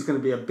 Higbee's going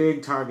to be a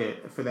big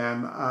target for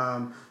them.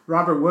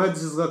 Robert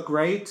Woods has looked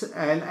great.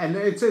 And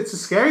it's a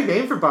scary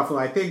game for Buffalo.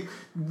 I think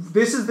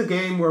this is the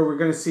game where we're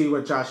going to see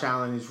what Josh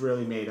Allen is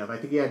really made of. I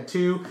think he had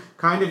two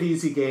kind of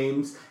easy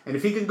games. And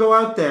if he can go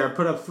out there,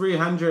 put up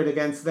 300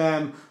 against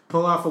them,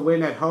 pull off a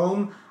win at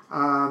home,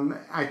 I'm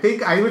going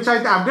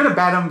to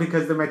bet them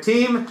because they're my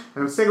team and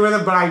I'm sticking with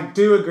them, but I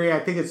do agree.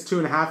 I think it's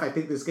 2.5. I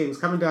think this game's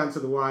coming down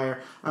to the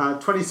wire.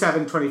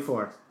 27-24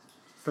 for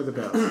the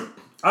Bills.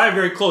 I have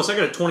very close. I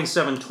got a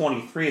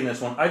 27-23 in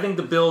this one. I think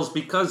the Bills,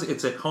 because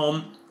it's at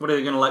home, what are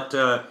they going to let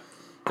a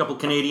couple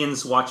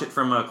Canadians watch it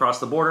from across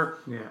the border?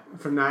 Yeah,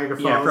 from Niagara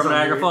Falls. Yeah, from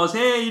Niagara Falls.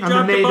 Hey, you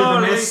dropped the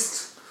ball.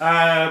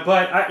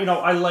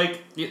 I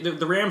like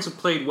the Rams have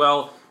played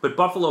well, but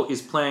Buffalo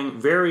is playing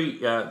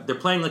they're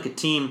playing like a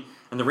team.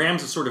 And the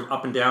Rams are sort of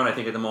up and down, I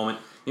think, at the moment.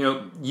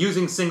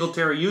 Using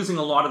Singletary, using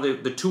a lot of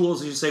the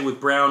tools, as you say, with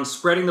Brown,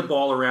 spreading the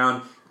ball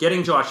around,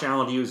 getting Josh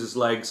Allen to use his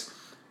legs.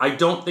 I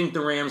don't think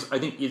the Rams, I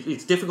think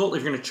it's difficult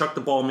if you're going to chuck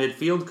the ball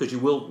midfield because you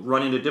will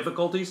run into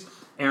difficulties.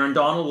 Aaron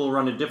Donald will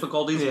run into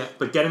difficulties. Yeah.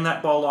 But getting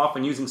that ball off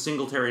and using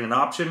Singletary in an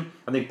option,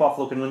 I think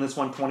Buffalo can win this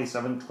one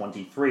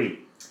 27-23.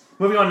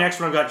 Moving on next,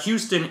 we've got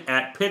Houston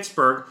at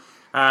Pittsburgh.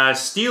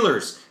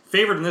 Steelers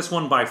favored in this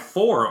one by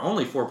 4,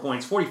 only 4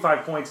 points,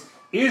 45 points.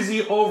 Is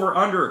the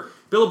over-under?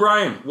 Bill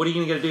O'Brien, what are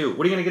you going to do?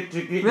 What are you going to get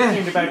the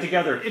team back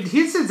together?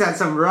 Houston's had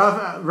some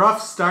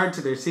rough start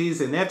to their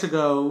season. They have to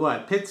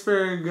go,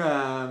 Pittsburgh,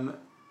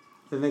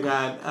 then they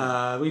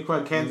got week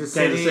 1 Kansas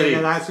City, and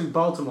then last week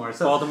Baltimore.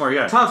 So Baltimore,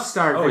 yeah. Tough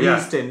start for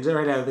Houston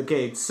right out of the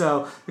gates.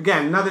 So,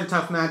 again, another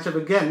tough matchup.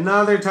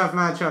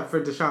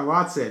 For Deshaun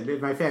Watson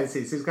in my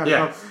fantasy. So he's got to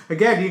go.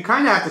 Again, you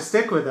kind of have to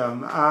stick with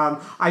him.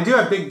 I do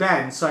have Big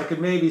Ben, so I could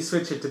maybe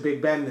switch it to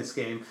Big Ben this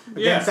game.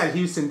 Against that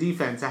Houston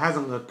defense, it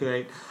hasn't looked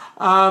great.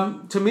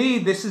 To me,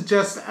 this is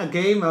just a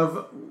game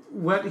of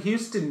what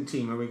Houston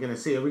team are we going to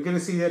see? Are we going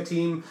to see a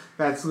team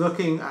that's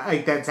looking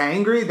like that's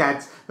angry?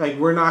 That's like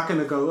we're not going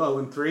to go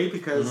 0-3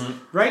 because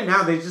right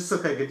now they just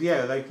look like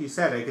like you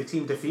said, like a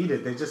team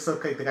defeated. They just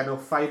look like they got no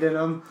fight in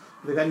them.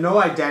 They got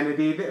no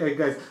identity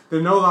because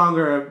they're no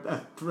longer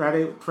a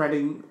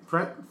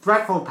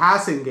threatful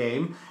passing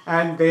game,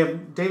 and they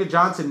have David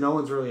Johnson. No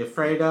one's really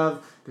afraid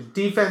of. The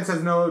defense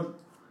has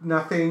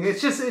nothing.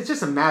 It's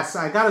just a mess.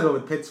 I gotta go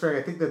with Pittsburgh.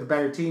 I think they're the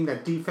better team.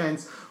 That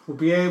defense will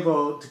be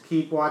able to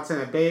keep Watson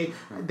at bay.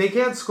 They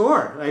can't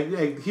score.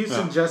 Like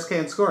Houston just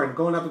can't score. And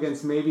going up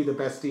against maybe the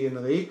best D in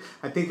the league,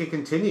 I think it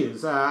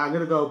continues. I'm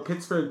gonna go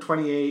Pittsburgh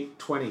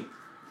 28-20.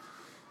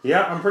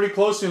 Yeah, I'm pretty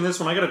close in this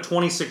one. I got a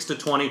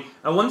 26-20.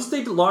 Once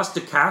they lost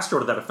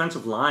DeCastro to that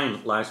offensive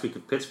line last week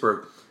at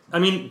Pittsburgh, I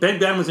mean,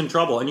 Ben was in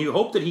trouble, and you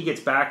hope that he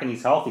gets back and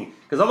he's healthy,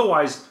 because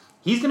other's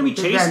he's going to be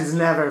chased. Ben's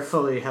never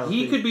fully healthy.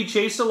 He could be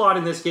chased a lot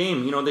in this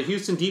game. You know, the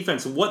Houston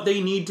defense, what they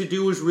need to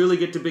do is really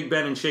get to Big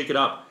Ben and shake it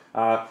up.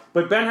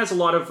 But Ben has a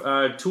lot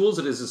of tools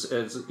at his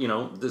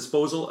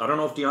disposal. I don't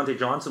know if Deontay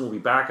Johnson will be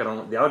back. I don't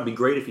know. That would be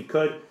great if he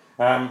could.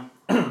 But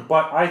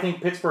I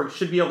think Pittsburgh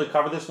should be able to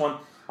cover this one.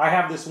 I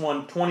have this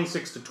one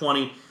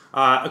 26-20,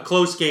 a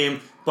close game,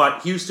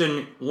 but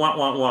Houston, you're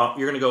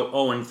going to go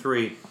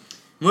 0-3.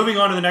 Moving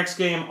on to the next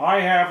game,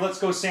 let's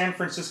go San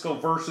Francisco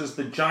versus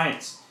the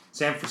Giants.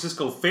 San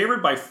Francisco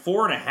favored by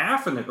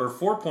 4.5 or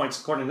 4 points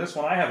according to this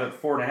one. I have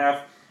it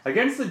 4.5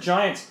 against the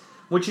Giants,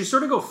 which you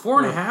sort of go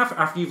 4.5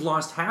 after you've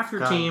lost half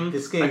your team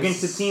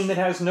against a team that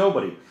has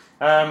nobody.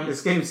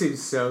 This game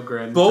seems so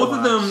grim. Both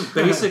of them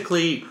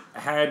basically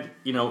had,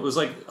 it was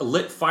like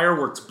lit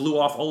fireworks blew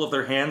off all of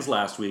their hands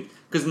last week.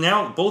 Because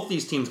now both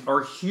these teams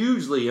are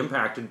hugely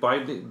impacted by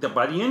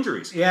the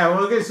injuries. Yeah,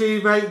 well, they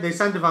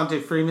signed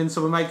Devontae Freeman,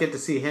 so we might get to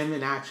see him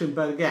in action.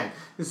 But again,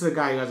 this is a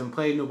guy who hasn't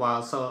played in a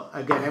while. So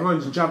again,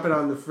 everyone's jumping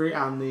on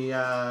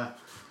the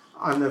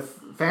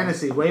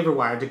fantasy waiver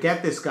wire to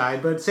get this guy.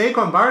 But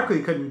Saquon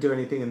Barkley couldn't do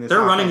anything in this.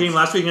 Their running game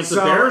last week against the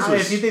Bears was.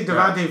 If you think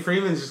Devontae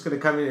Freeman's just going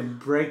to come in and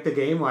break the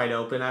game wide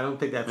open, I don't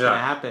think that's going to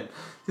happen.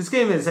 This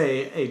game is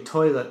a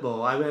toilet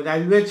bowl.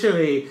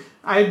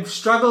 I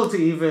struggle to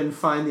even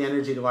find the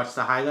energy to watch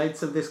the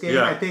highlights of this game.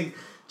 Yeah. I think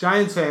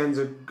Giants fans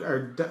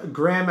are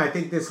grim. I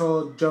think this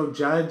whole Joe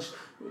Judge,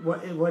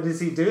 what does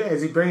he do?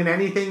 Is he bringing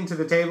anything to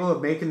the table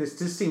of making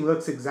this team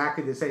looks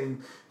exactly the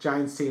same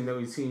Giants team that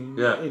we've seen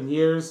in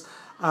years?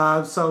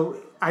 So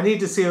I need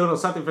to see a little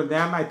something from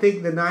them. I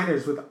think the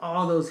Niners, with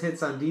all those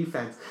hits on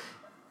defense,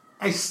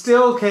 I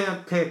still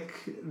can't pick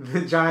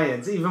the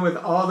Giants, even with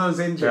all those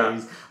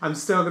injuries. Yeah. I'm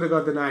still going to go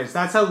with the Niners.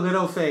 That's how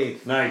little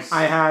faith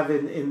I have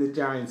in the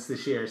Giants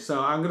this year. So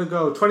I'm going to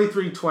go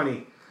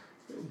 23-20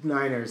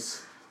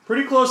 Niners.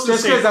 Pretty close to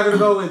just because I'm going to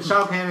go with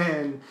Kyle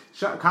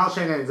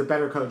Shanahan is a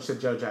better coach than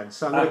Joe Judge,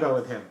 so I'm going to go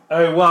with him.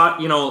 I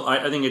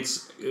think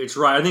it's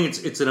right. I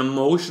think it's an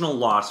emotional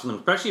loss for them,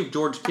 especially if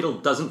George Kittle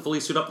doesn't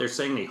fully suit up. They're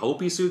saying they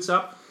hope he suits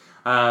up,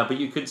 but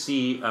you could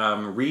see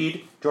Jordan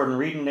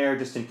Reed in there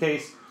just in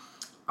case.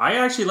 I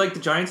actually like the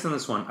Giants in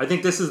this one. I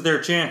think this is their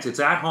chance.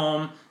 It's at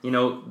home.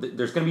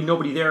 There's going to be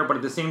nobody there, but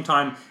at the same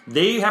time,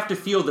 they have to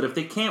feel that if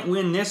they can't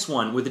win this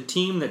one with a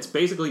team that's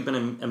basically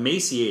been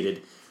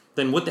emaciated,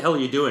 then what the hell are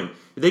you doing?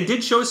 They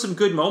did show some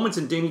good moments,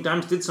 and Danny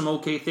Dimes did some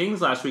okay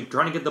things last week,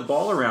 trying to get the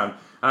ball around.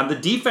 The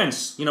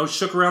defense,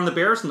 shook around the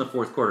Bears in the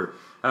fourth quarter.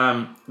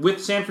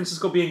 With San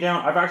Francisco being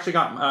down, I've actually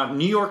got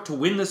New York to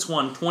win this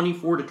one,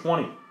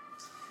 24-20.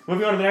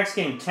 Moving on to the next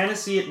game,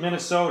 Tennessee at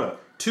Minnesota,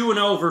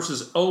 2-0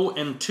 versus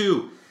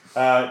 0-2.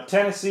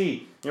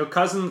 Tennessee,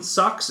 Cousins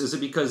sucks. Is it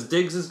because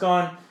Diggs is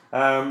gone?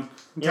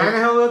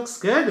 Tannehill looks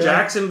good.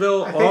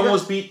 Jacksonville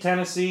almost beat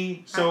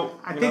Tennessee. So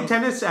I think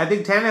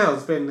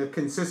Tannehill's been a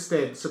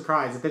consistent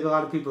surprise. I think a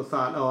lot of people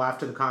thought,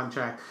 after the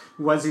contract,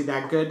 was he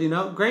that good?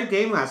 Great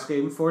game last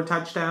game, 4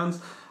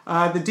 touchdowns.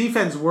 The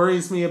defense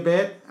worries me a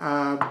bit,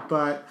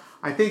 but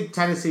I think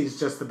Tennessee's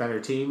just the better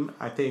team.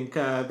 I think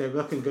they're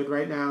looking good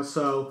right now.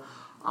 So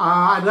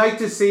I'd like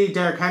to see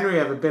Derrick Henry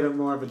have a bit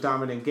more of a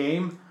dominant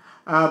game.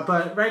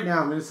 But right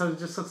now, Minnesota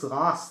just looks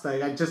lost.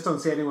 I just don't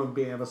see anyone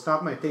being able to stop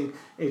them. I think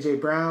A.J.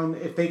 Brown,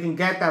 if they can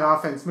get that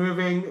offense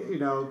moving,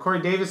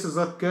 Corey Davis has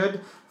looked good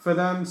for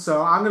them.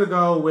 So I'm going to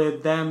go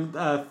with them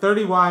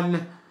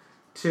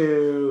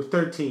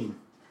 31-13.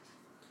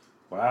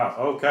 Wow,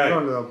 okay.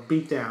 Going to a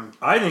beatdown.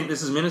 I think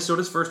this is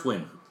Minnesota's first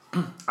win.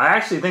 I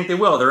actually think they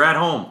will. They're at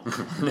home.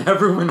 And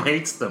everyone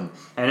hates them.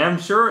 And I'm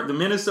sure the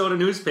Minnesota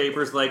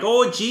newspaper's like,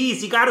 oh,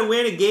 geez, you got to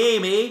win a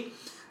game, eh?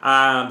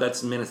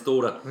 That's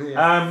Minnesota.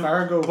 Yeah,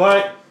 Fargo.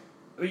 But,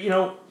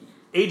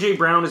 A.J.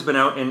 Brown has been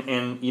out,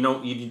 and you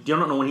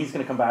don't know when he's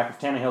going to come back, if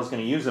Tannehill's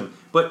going to use him.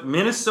 But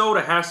Minnesota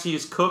has to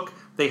use Cook.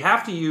 They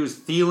have to use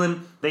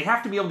Thielen. They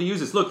have to be able to use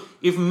this. Look,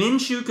 if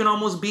Minshew can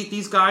almost beat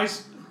these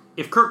guys,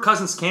 if Kirk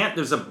Cousins can't,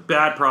 there's a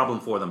bad problem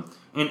for them.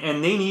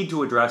 And they need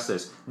to address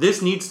this.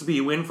 This needs to be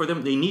a win for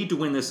them. They need to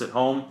win this at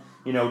home.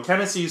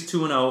 Tennessee's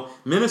 2-0.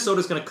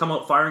 Minnesota's going to come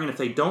out firing, and if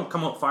they don't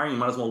come out firing, you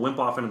might as well wimp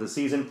off into the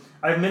season.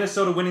 I have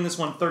Minnesota winning this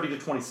one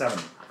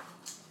 30-27.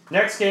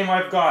 Next game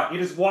I've got,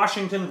 it is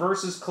Washington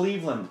versus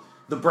Cleveland.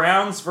 The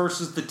Browns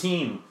versus the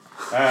team.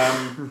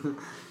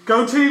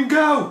 Go team,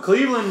 go!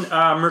 Cleveland,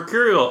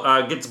 Mercurial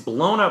gets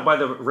blown up by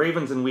the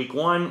Ravens in week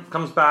 1.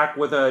 Comes back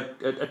with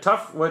a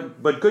tough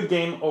but good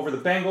game over the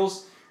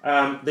Bengals.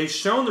 They've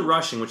shown the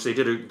rushing, which they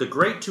did the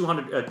great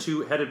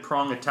two-headed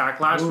prong attack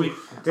last week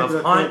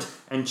of Hunt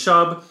and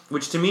Chubb,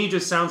 which to me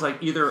just sounds like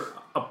either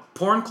a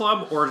porn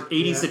club or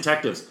 80s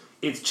detectives.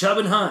 It's Chubb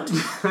and Hunt.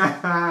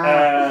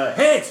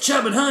 Hey, it's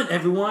Chubb and Hunt,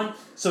 everyone.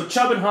 So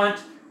Chubb and Hunt,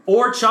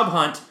 or Chubb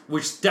Hunt,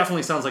 which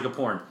definitely sounds like a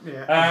porn.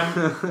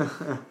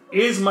 Yeah.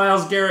 Is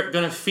Myles Garrett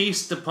going to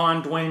feast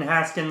upon Dwayne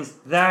Haskins?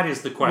 That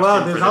is the question.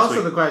 Well, there's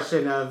also the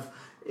question of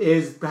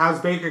how's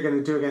Baker going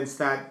to do against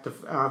that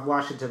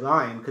Washington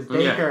line? Because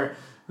Baker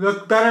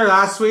looked better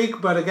last week,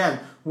 but again,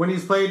 when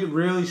he's played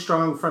really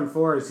strong front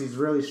fours, he's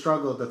really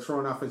struggled to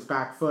throw off his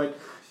back foot.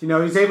 You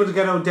know, he's able to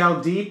get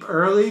Odell deep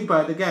early,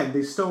 but again,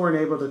 they still weren't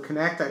able to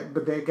connect.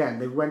 But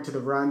they went to the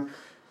run.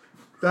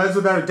 That is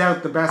without a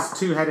doubt the best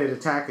two-headed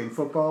attack in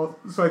football.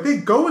 So I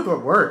think go with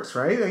what works,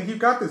 right? Like, you've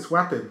got this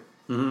weapon.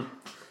 Mm-hmm.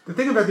 The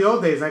thing about the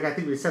old days, like I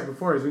think we said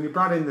before, is when you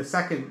brought in the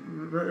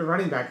second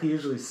running back, he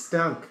usually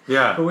stunk.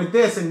 Yeah. But with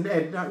this and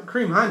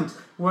Kareem Hunt,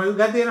 well, you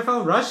got the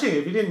NFL rushing.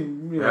 If you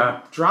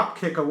didn't drop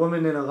kick a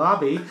woman in a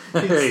lobby,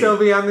 he'd still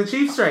be on the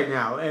Chiefs right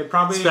now.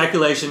 Probably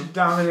speculation.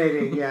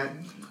 Dominating,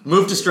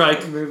 Move to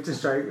strike.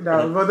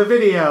 No, well, the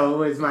video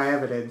was my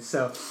evidence.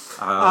 So,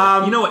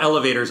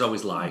 elevators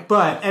always lie.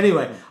 But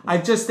anyway, I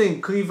just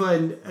think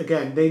Cleveland,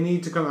 again, they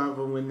need to come out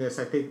and win this.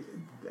 I think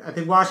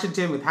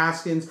Washington with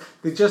Haskins,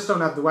 they just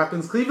don't have the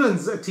weapons.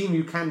 Cleveland's a team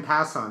you can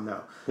pass on,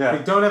 though. Yeah.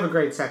 They don't have a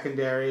great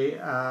secondary.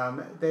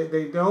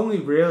 They only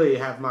really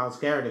have Myles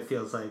Garrett, it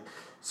feels like.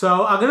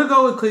 So I'm going to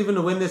go with Cleveland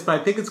to win this,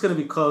 but I think it's going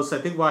to be close. I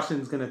think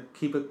Washington's going to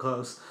keep it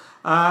close.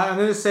 I'm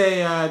going to say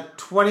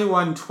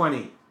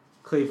 21-20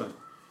 Cleveland.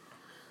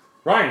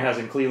 Ryan has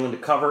in Cleveland to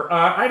cover.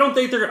 I don't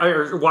think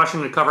or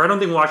Washington to cover. I don't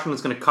think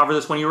Washington's going to cover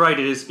this one. You're right.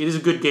 It is a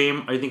good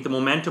game. I think the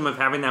momentum of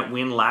having that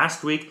win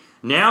last week,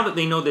 now that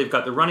they know they've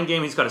got the running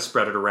game, he's got to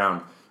spread it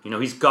around. You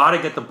know, he's got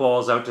to get the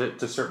balls out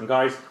to certain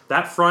guys.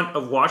 That front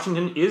of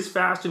Washington is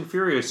fast and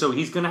furious, so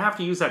he's going to have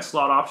to use that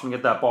slot option to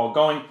get that ball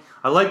going.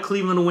 I like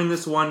Cleveland to win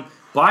this one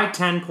by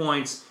 10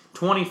 points,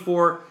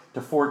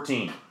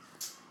 24-14.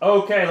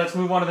 Okay, let's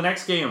move on to the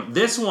next game.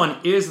 This one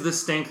is the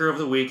stinker of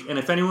the week, and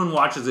if anyone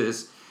watches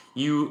this,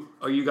 you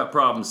got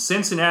problems.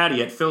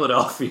 Cincinnati at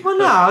Philadelphia. Well,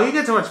 no, you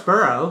get to watch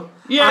Burrow.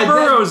 Yeah,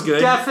 Burrow's good.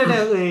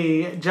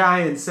 Definitely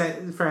Giants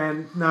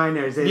for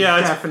Niners is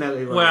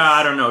definitely worse. Well,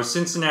 I don't know.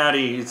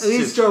 Cincinnati. At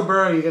least Joe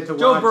Burrow, you get to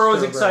watch. Joe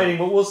Burrow's exciting,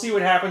 but we'll see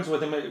what happens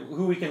with him,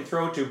 who we can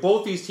throw to.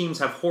 Both these teams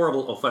have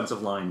horrible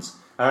offensive lines.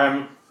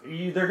 They're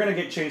going to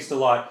get chased a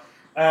lot.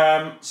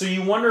 So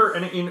you wonder,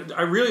 and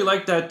I really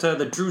like that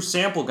the Drew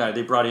Sample guy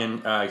they brought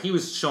in. He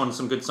was showing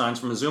some good signs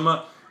from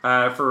Azuma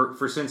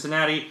for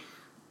Cincinnati.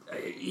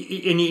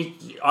 And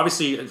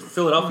obviously,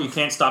 Philadelphia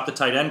can't stop the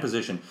tight end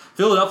position.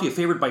 Philadelphia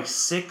favored by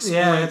 6 points.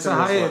 Yeah, it's a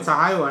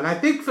high one. I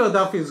think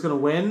Philadelphia is going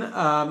to win.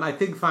 I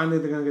think finally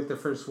they're going to get their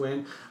first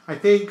win. I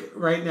think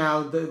right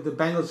now the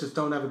Bengals just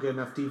don't have a good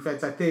enough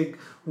defense. I think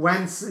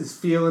Wentz is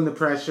feeling the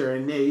pressure,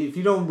 and if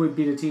you don't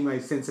beat a team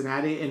like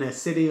Cincinnati in a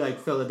city like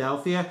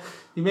Philadelphia,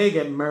 you may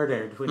get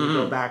murdered when you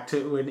go back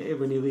to when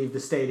you leave the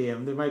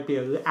stadium. There might be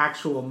an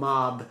actual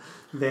mob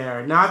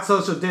there. Not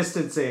social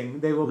distancing.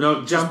 They will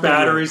be just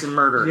batteries and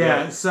murder.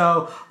 Yeah,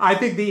 so I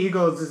think the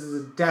Eagles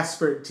is a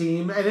desperate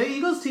team. And an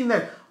Eagles team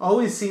that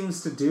always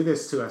seems to do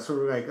this to us, where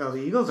we're like, oh,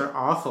 the Eagles are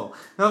awful.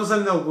 And all of a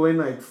sudden they'll win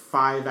like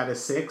 5 out of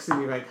 6, and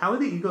you're like, how are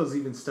the Eagles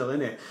even still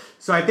in it?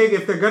 So I think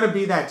if they're going to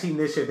be that team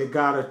this year, they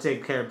got to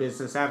take care of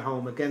business at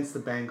home against the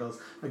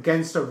Bengals,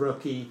 against a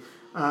rookie.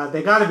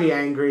 They got to be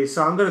angry,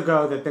 so I'm gonna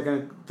go that they're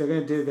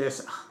gonna do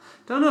this.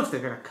 Don't know if they're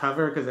gonna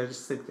cover because I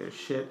just think they're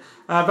shit.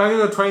 But I'm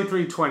gonna go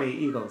 23-20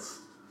 Eagles.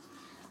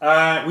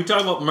 We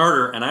talk about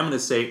murder, and I'm gonna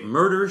say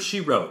Murder,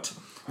 She Wrote,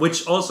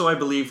 which also I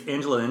believe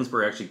Angela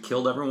Insberg actually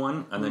killed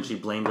everyone, and then she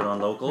blamed it on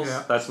locals.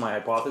 Yeah. That's my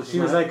hypothesis.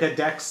 She was like a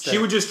Dexter. She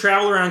would just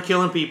travel around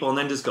killing people and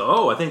then just go,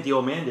 "Oh, I think the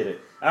old man did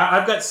it."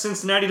 I've got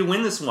Cincinnati to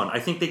win this one. I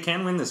think they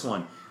can win this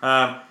one.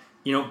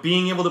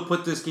 Being able to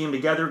put this game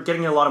together,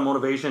 getting a lot of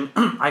motivation.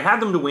 I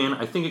had them to win.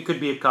 I think it could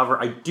be a cover.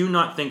 I do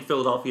not think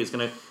Philadelphia is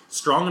going to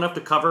strong enough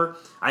to cover.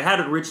 I had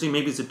it originally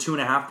maybe it's a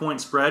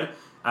 2.5-point spread.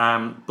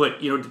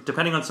 But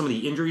depending on some of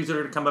the injuries that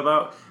are going to come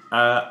about,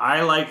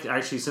 I like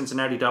actually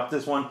Cincinnati to up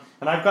this one.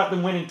 And I've got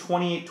them winning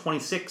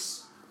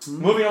 28-26.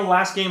 Moving on to the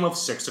last game of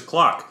 6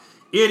 o'clock.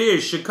 It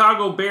is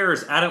Chicago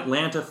Bears at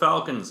Atlanta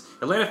Falcons.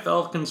 Atlanta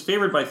Falcons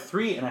favored by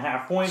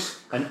 3.5 points.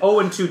 An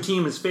 0-2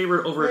 team is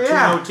favored over a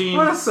 2-0 team.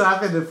 What a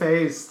slap in the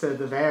face to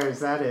the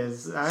Bears that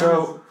is.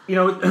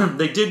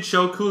 They did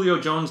show Julio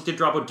Jones did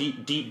drop a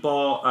deep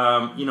ball.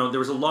 There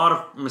was a lot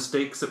of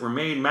mistakes that were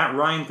made. Matt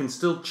Ryan can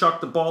still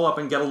chuck the ball up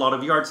and get a lot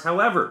of yards.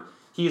 However,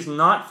 he has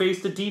not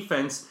faced a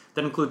defense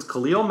that includes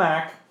Khalil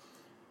Mack,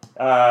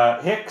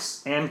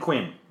 Hicks, and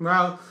Quinn.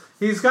 Well,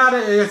 he's got to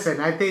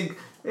listen. I think.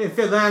 If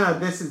Atlanta,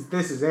 this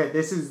is it.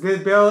 This is the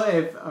Bill.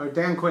 Or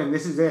Dan Quinn,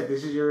 this is it.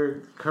 This is your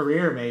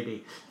career,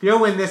 maybe. If you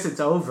don't win this, it's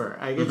over.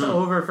 It's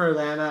over for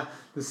Atlanta.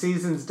 The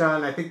season's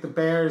done. I think the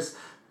Bears,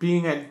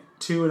 being at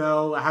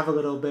 2-0, have a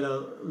little bit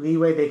of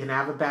leeway. They can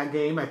have a bad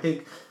game. I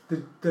think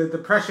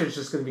the pressure is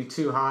just going to be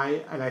too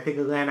high, and I think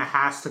Atlanta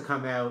has to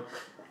come out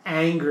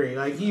angry.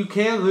 Like, you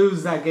can't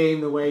lose that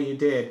game the way you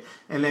did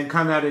and then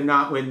come out and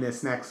not win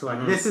this next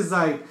one. This is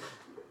like,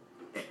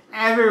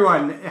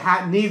 everyone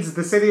needs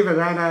the city of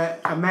Atlanta.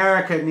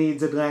 America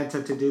needs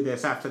Atlanta to do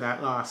this after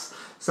that loss.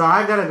 So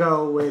I got to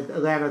go with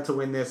Atlanta to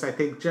win this. I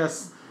think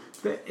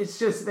it's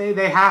just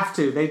they have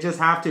to. They just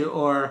have to,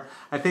 or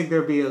I think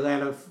there'll be a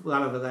lot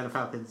of Atlanta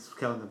Falcons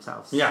killing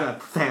themselves. Yeah.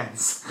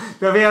 Fans.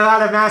 There'll be a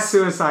lot of mass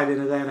suicide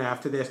in Atlanta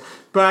after this.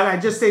 But I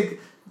just think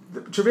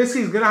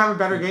Trubisky's going to have a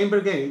better game. But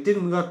again, he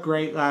didn't look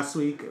great last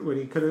week when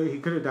he could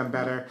have done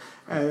better.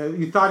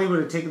 You thought he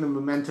would have taken the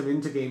momentum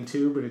into game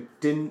 2, but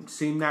it didn't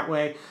seem that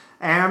way.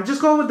 And I'm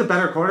just going with the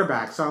better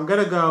quarterback. So I'm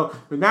going to go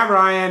with Matt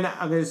Ryan.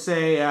 I'm going to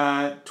say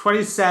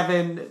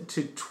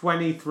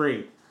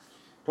 27-23.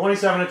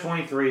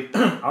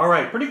 27-23. All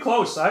right, pretty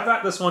close. I've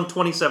got this one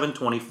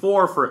 27-24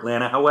 for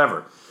Atlanta.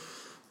 However,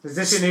 is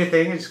this your new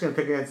thing? You're just going to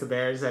pick against the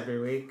Bears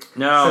every week?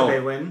 No. So they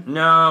win?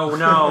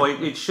 No.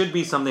 It should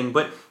be something.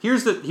 But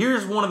here's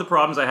one of the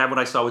problems I had when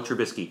I saw with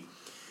Trubisky.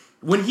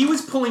 When he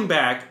was pulling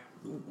back,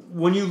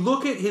 when you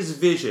look at his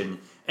vision,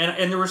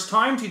 and there was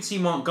times you'd see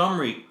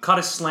Montgomery cut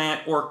a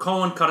slant or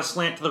Cohen cut a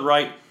slant to the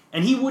right,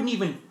 and he wouldn't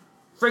even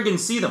friggin'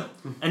 see them.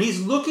 And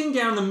he's looking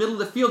down the middle of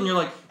the field, and you're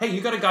like, hey, you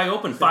got a guy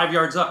open 5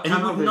 yards up. And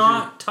he would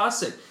not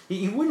toss it.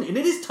 He wouldn't. And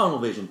it is tunnel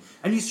vision.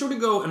 And you sort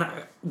of go, and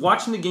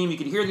watching the game, you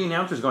could hear the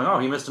announcers going, oh,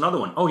 he missed another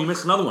one. Oh, he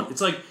missed another one.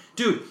 It's like,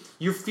 dude,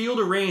 your field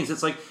of range,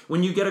 it's like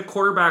when you get a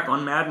quarterback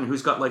on Madden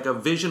who's got like a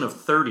vision of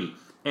 30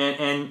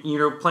 and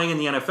you're playing in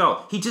the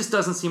NFL. He just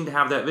doesn't seem to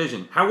have that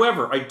vision.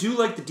 However, I do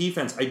like the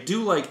defense. I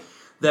do like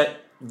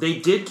that they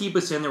did keep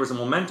us in. There was a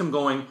momentum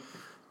going.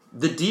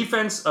 The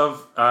defense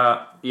of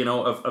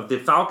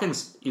the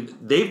Falcons,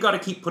 they've got to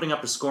keep putting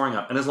up the scoring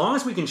up. And as long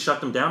as we can shut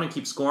them down and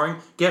keep scoring,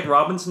 get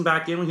Robinson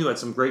back in, who had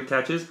some great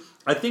catches,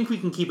 I think we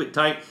can keep it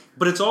tight.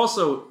 But it's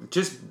also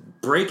just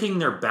breaking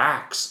their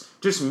backs,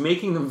 just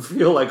making them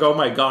feel like, oh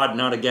my God,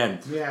 not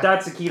again. Yeah.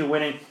 That's the key to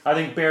winning. I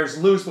think Bears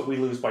lose, but we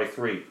lose by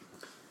 3.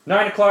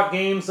 9 o'clock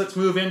games, let's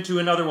move into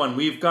another one.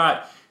 We've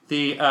got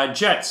the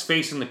Jets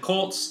facing the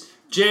Colts.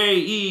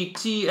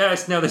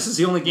 Jets. Now, this is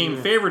the only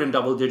game favored in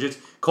double digits.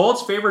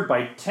 Colts favored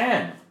by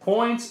 10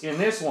 points in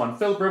this one.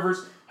 Phillip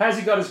Rivers, has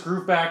he got his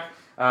groove back?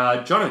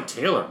 Jonathan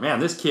Taylor,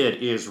 man, this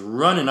kid is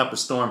running up a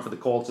storm for the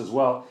Colts as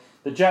well.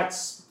 The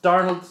Jets,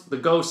 Darnold, the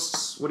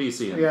Ghosts, what do you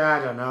see? Yeah,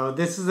 I don't know.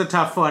 This is a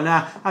tough one.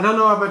 I don't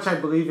know how much I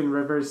believe in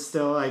Rivers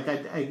still.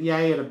 He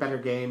had a better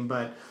game,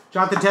 but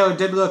Jonathan Taylor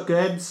did look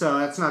good, so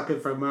that's not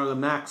good for Marlon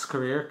Mack's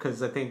career,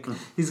 because I think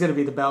he's going to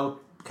be the bell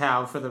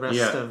cow for the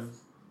rest of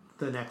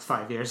the next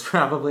 5 years,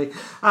 probably.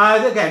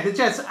 Again, the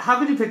Jets, how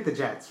could you pick the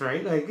Jets,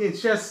 right? Like,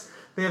 it's just,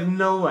 they have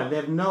no one. They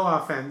have no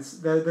offense.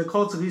 The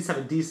Colts at least have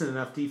a decent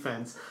enough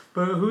defense.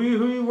 But who are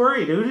you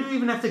worried? Who do you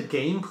even have to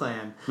game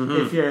plan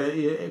if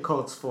you're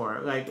Colts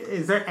for? Like,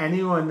 is there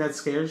anyone that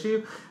scares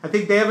you? I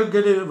think they have a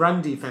good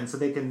run defense, so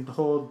they can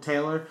hold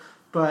Taylor.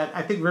 But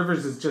I think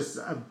Rivers is just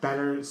a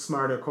better,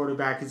 smarter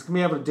quarterback. He's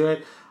going to be able to do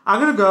it. I'm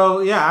going to go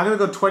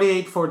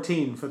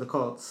 28-14 for the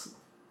Colts.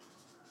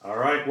 All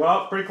right,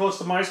 well, pretty close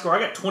to my score. I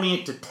got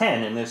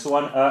 28-10 in this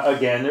one.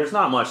 Again, there's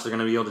not much they're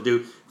going to be able to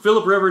do.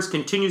 Phillip Rivers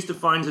continues to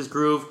find his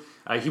groove.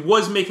 He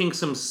was making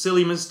some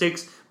silly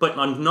mistakes, but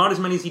not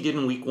as many as he did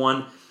in week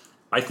 1.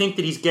 I think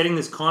that he's getting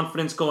this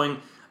confidence going.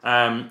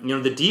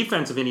 The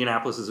defense of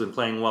Indianapolis has been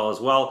playing well as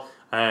well,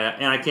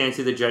 and I can't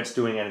see the Jets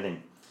doing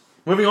anything.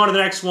 Moving on to the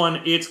next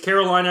one, it's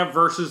Carolina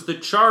versus the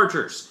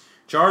Chargers.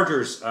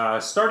 Chargers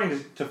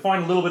starting to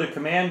find a little bit of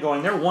command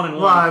going. They're 1-1.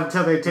 Well,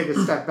 until they take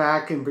a step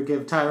back and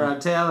give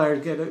Tyrod Taylor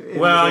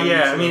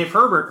I mean, if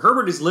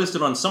Herbert is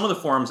listed on some of the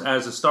forums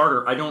as a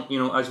starter, I don't,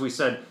 as we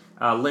said,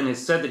 Lynn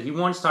has said that he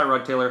wants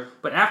Tyrod Taylor,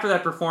 but after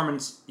that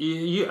performance,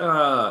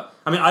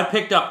 I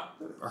picked up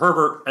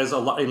Herbert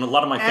in a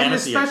lot of my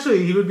fantasy. And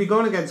especially, he would be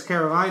going against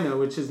Carolina,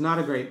 which is not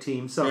a great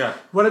team. So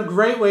what a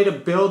great way to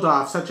build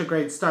off such a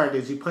great start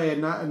is you play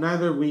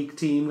another weak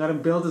team, let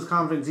him build his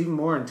confidence even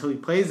more until he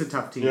plays a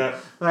tough team. Yeah.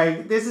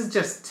 Like, this is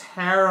just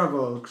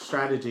terrible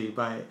strategy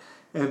by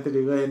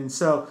Anthony Lynn.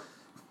 So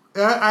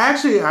I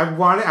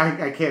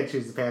can't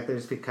choose the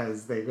Panthers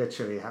because they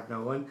literally have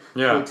no one.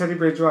 Yeah. Like Teddy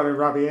Bridgewater and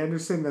Robbie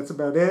Anderson, that's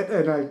about it.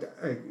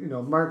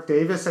 And Mark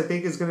Davis, I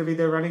think, is going to be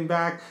their running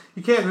back.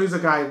 You can't lose a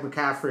guy like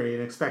McCaffrey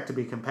and expect to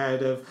be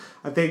competitive.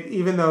 I think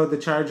even though the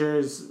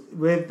Chargers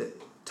with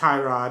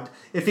Tyrod,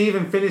 if he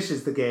even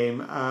finishes the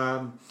game,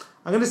 I'm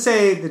going to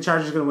say the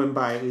Chargers are going to win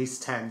by at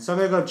least 10. So I'm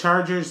going to go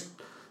Chargers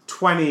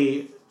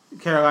 20,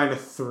 Carolina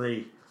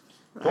 3.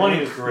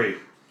 20-3.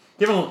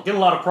 Giving a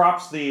lot of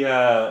props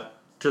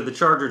to the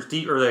Chargers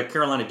or the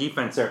Carolina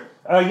defense there.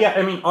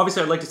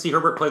 Obviously I'd like to see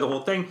Herbert play the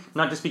whole thing,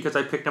 not just because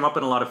I picked him up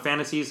in a lot of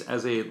fantasies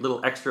as a little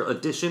extra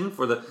addition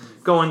for the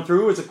going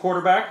through as a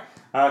quarterback,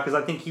 because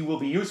I think he will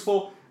be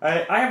useful.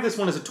 I have this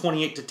one as a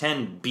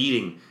 28-10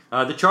 beating.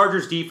 The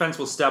Chargers defense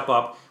will step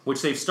up,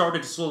 which they've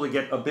started to slowly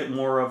get a bit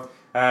more of.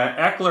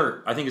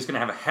 Eckler, I think, is going to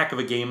have a heck of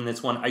a game in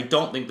this one. I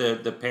don't think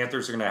the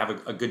Panthers are going to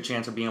have a good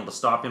chance of being able to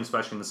stop him,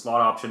 especially in the slot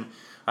option.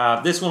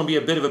 This one will be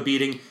a bit of a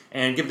beating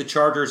and give the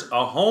Chargers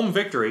a home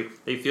victory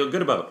they feel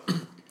good about.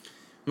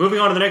 Moving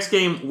on to the next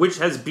game, which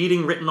has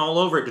beating written all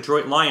over it.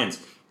 Detroit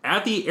Lions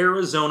at the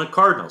Arizona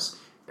Cardinals.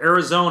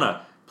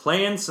 Arizona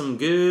playing some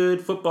good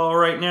football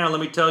right now,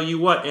 let me tell you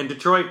what. And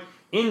Detroit,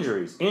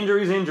 injuries.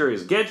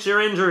 Get your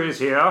injuries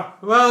here.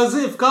 Well,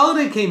 if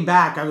Galladay came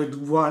back,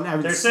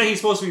 They're saying he's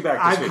supposed to be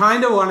back this week. I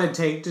kind of want to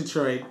take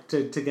Detroit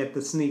to get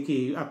the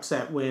sneaky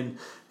upset win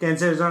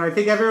against Arizona. I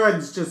think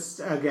everyone's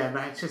just, again,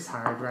 it's just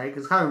hard, right?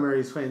 Because Kyler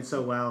Murray's playing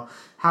so well.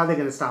 How are they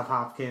going to stop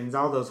Hopkins?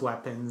 All those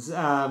weapons.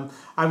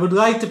 I would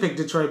like to pick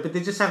Detroit, but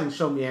they just haven't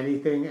shown me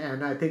anything.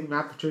 And I think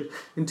Matt Patricia,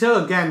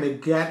 until, again, they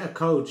get a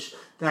coach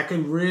that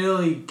can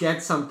really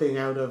get something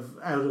out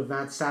of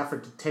Matt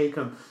Stafford to take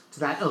him to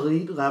that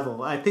elite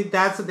level. I think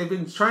that's what they've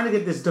been trying to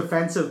get, this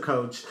defensive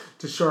coach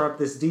to shore up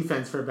this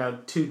defense for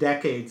about 2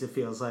 decades, it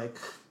feels like.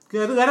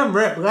 Let him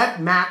rip. Let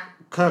Matt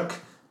bake.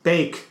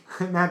 Bake.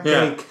 But you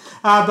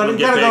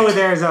got to go with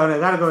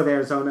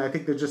Arizona. I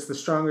think they're just the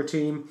stronger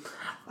team.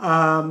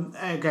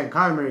 Again,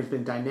 Kyler Murray's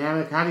been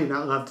dynamic. How do you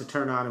not love to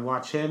turn on and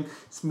watch him?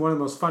 He's one of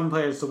the most fun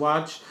players to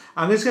watch.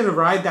 I'm just going to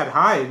ride that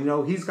high.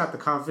 He's got the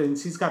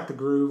confidence. He's got the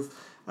groove.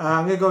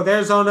 I'm going to go with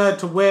Arizona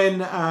to win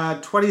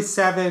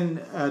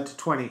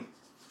 27-20.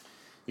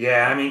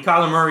 Yeah, I mean,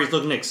 Kyler Murray's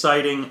looking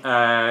exciting.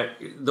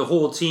 The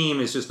whole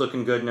team is just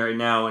looking good right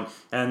now,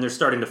 and they're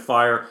starting to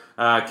fire.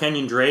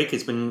 Kenyon Drake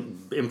has been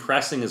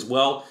impressing as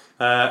well.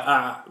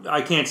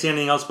 I can't see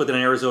anything else but than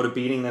Arizona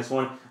beating this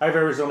one. I have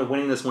Arizona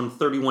winning this one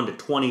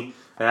 31-20.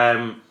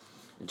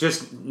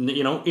 Just,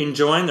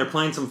 enjoying. They're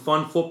playing some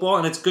fun football,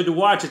 and it's good to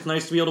watch. It's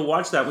nice to be able to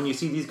watch that when you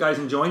see these guys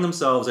enjoying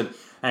themselves,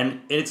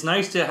 and it's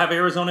nice to have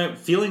Arizona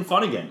feeling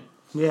fun again.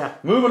 Yeah.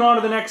 Moving on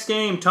to the next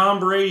game, Tom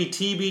Brady,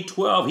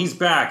 TB12. He's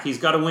back. He's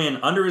got a win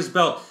under his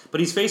belt, but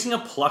he's facing a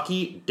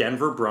plucky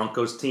Denver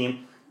Broncos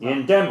team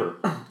in Denver.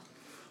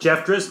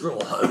 Jeff Driscoll.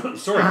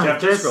 Jeff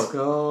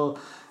Driscoll.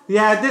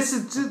 Yeah, this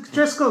is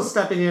Driscoll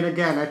stepping in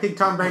again. I think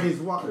Tom Brady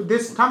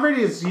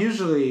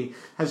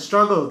has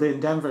struggled in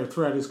Denver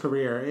throughout his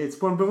career. It's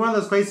been one of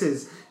those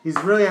places he's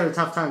really had a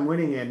tough time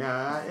winning in.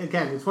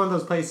 Again, it's one of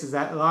those places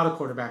that a lot of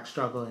quarterbacks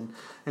struggle in,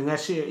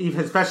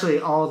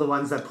 especially all the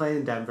ones that play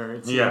in Denver.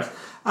 It seems.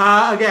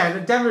 Yeah.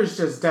 Again, Denver's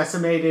just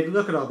decimated.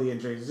 Look at all the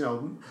injuries.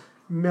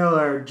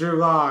 Miller, Drew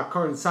Lock,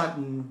 Courtland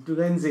Sutton,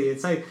 Lindsey.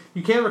 It's like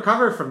you can't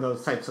recover from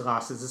those types of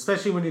losses,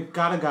 especially when you've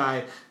got a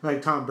guy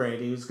like Tom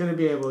Brady who's going to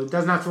be able,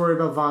 doesn't have to worry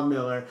about Von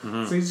Miller.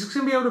 Mm-hmm. So he's just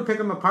going to be able to pick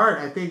him apart.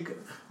 I think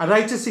I'd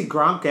like to see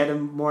Gronk get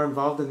him more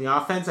involved in the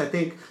offense. I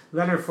think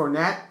Leonard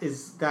Fournette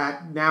is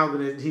that now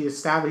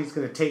he's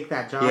going to take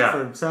that job for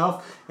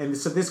himself. And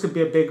so this could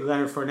be a big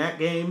Leonard Fournette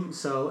game.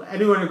 So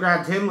anyone who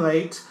grabbed him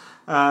late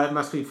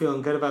must be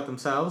feeling good about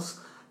themselves.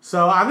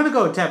 So I'm going to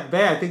go with Tampa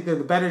Bay. I think they're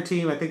the better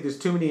team. I think there's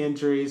too many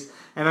injuries.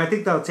 And I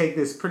think they'll take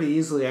this pretty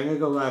easily. I'm going to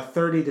go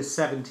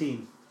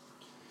 30-17.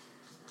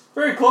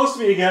 Very close to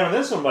me again on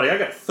this one, buddy. I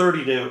got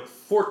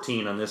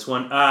 30-14 on this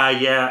one.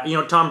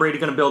 Tom Brady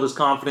going to build his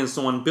confidence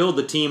on, build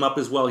the team up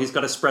as well. He's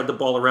got to spread the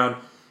ball around.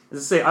 As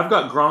I say, I've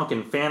got Gronk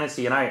in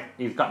fantasy, and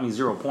he's got me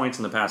 0 points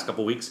in the past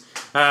couple weeks.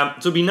 So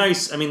it'd be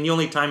nice. I mean, the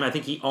only time I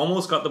think he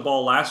almost got the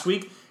ball last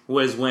week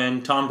was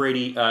when Tom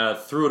Brady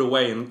threw it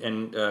away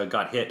and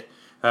got hit.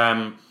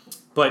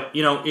 But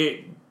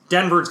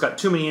Denver's got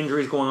too many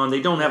injuries going on.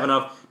 They don't have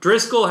enough.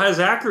 Driscoll has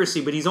accuracy,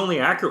 but he's only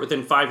accurate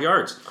within 5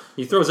 yards.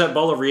 He throws that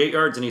ball over 8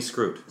 yards and he's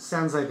screwed.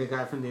 Sounds like a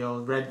guy from the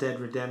old Red Dead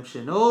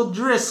Redemption. Old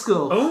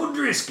Driscoll.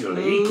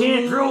 He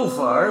can't throw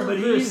far, but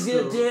he's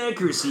got the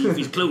accuracy if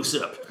he's close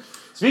up.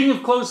 Speaking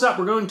of close up,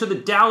 we're going to the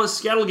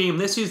Dallas-Seattle game.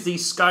 This is the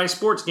Sky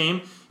Sports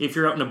game. If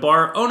you're out in a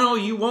bar, oh no,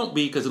 you won't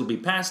be because it'll be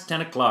past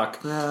 10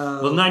 o'clock. No.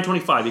 Well,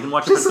 9:25. You can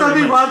watch it for 30 minutes. Just let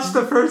me watch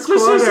the first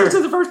quarter.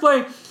 Just the first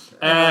play.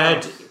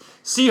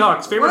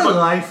 Seahawks, favorite. What a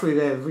life we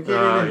live. We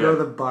can't even go to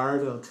the bar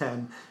till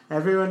 10.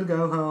 Everyone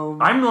go home.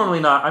 I'm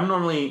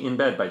normally in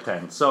bed by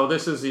 10, so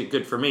this is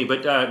good for me.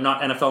 But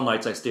not NFL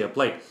nights, I stay up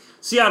late.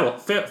 Seattle,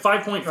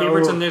 5-point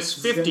favorites in this.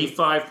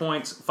 55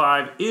 points.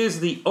 5 is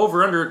the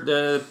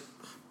over-under.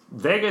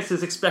 Vegas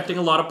is expecting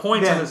a lot of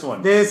points in this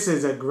one. This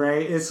is going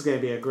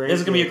to be a great game. This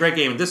is going to be a great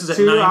game. This is at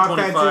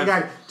 9:25. You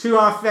got 2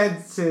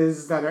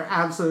 offenses that are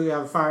absolutely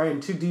on fire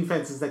and 2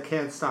 defenses that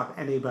can't stop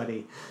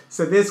anybody.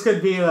 So this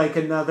could be like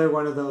another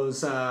one of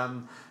those,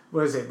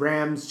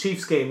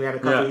 Rams-Chiefs game we had a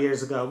couple of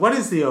years ago. What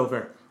is the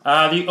over?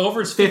 The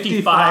over is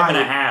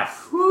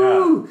 55.5.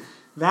 Woo! Yeah.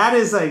 That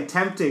is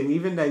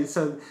tempting.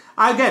 So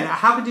again,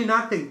 how could you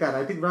not think that?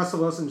 I think Russell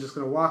Wilson's just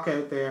going to walk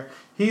out there.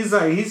 He's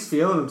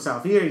feeling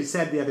himself. He already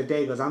said the other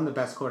day, he goes, "I'm the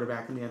best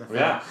quarterback in the NFL."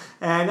 Yeah.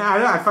 And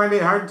I find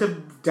it hard to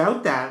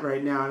doubt that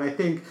right now. And I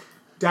think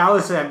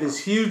Dallas had this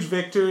huge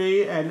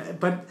victory,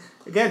 but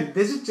again,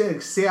 this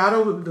is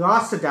Seattle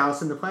lost to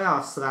Dallas in the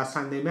playoffs the last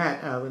time they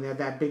met when they had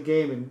that big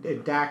game,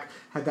 and Dak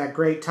had that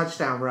great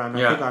touchdown run.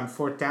 I think on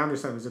 4th down or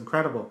something. It was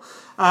incredible.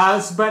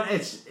 But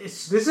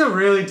this is a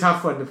really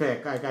tough one to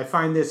pick. I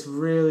find this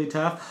really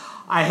tough.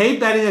 I hate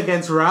betting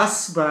against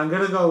Russ, but I'm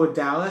going to go with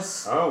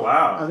Dallas. Oh,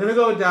 wow. I'm going to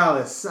go with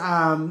Dallas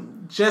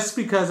just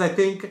because I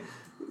think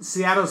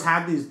Seattle's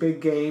had these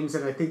big games,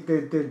 and I think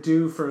they're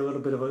due for a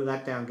little bit of a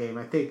letdown game.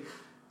 I think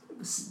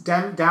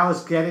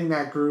Dallas getting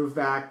that groove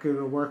back, going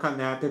to work on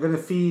that. They're going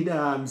to feed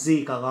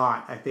Zeke a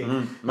lot, I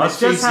think. Must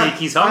feed Zeke,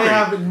 he's hungry. I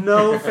have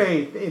no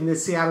faith in the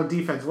Seattle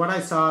defense. What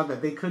I saw,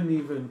 that they couldn't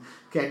even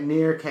get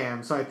near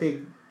Cam, so I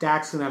think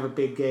Dak's going to have a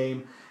big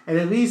game. And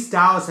at least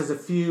Dallas has a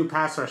few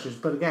pass rushers,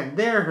 but again,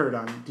 they're hurt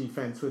on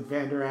defense with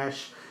Van Der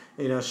Esch,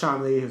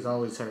 Sean Lee, who's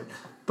always hurt.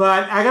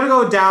 But I got to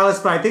go with Dallas,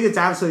 but I think it's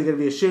absolutely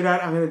going to be a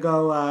shootout. I'm going to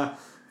go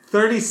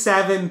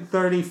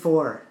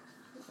 37-34.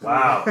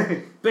 Wow.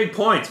 Big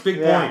points.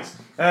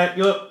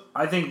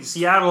 I think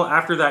Seattle,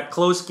 after that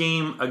close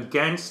game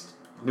against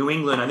New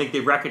England, I think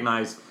they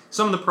recognize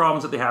some of the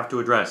problems that they have to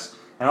address.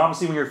 And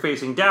obviously when you're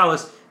facing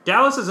Dallas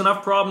has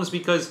enough problems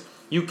because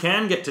you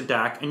can get to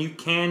Dak and you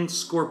can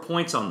score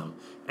points on them.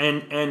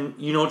 And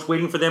it's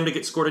waiting for them to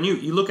get scored on you.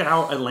 You look at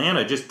how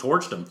Atlanta just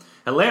torched them.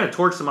 Atlanta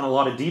torched them on a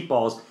lot of deep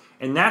balls,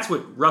 and that's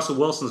what Russell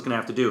Wilson's going to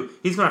have to do.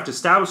 He's going to have to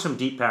establish some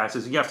deep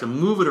passes. You have to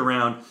move it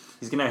around.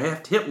 He's going to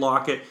have to hit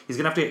Lockett. He's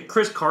going to have to get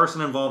Chris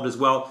Carson involved as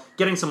well,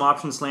 getting some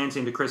option slants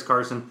into Chris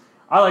Carson.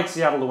 I like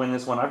Seattle to win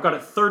this one. I've got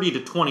it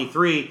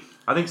 30-23.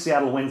 I think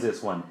Seattle wins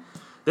this one.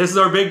 This is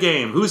our big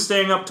game. Who's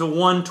staying up to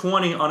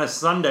 1:20 on a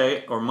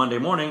Sunday or Monday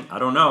morning? I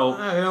don't know.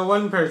 I know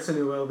one person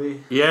who will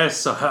be.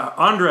 Yes,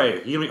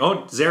 Andre.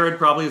 Zared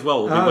probably as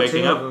well will be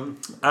waking up.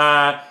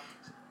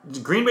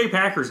 Green Bay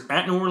Packers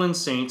at New Orleans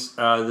Saints.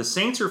 The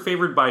Saints are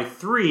favored by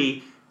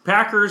 3.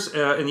 Packers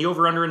in the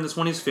over-under in this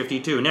one is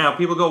 52. Now,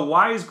 people go,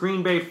 why is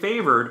Green Bay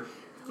favored?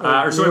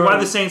 Why are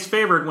the Saints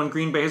favored when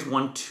Green Bay has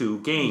won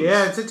 2 games?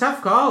 Yeah, it's a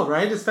tough call,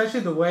 right?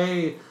 Especially the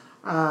way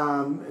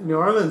New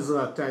Orleans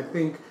looked. I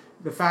think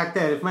the fact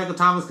that if Michael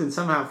Thomas can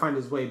somehow find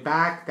his way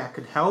back, that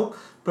could help.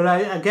 But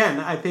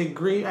I think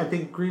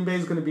Green Bay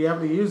is going to be able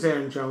to use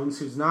Aaron Jones,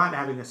 who's not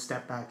having a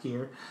step back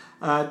here.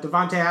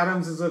 Devontae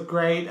Adams has looked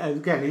great.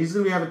 Again, he's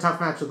going to have a tough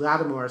match with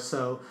Lattimore,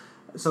 so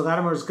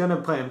Lattimore's going to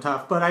play him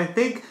tough. But I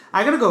think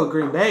I got to go with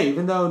Green Bay,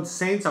 even though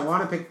Saints, I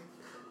want to pick.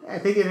 I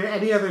think at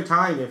any other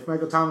time, if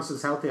Michael Thomas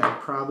was healthy,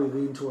 I'd probably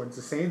lean towards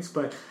the Saints.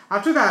 But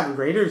after that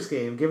Raiders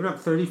game, giving up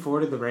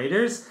 34 to the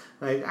Raiders,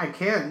 I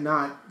can't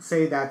not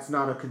say that's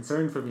not a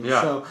concern for me.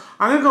 Yeah. So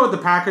I'm going to go with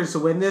the Packers to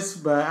win this,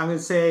 but I'm going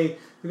to say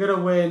they're going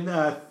to win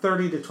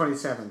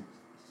 30-27.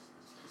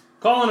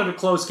 Calling it a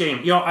close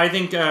game. I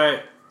think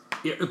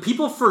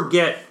people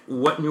forget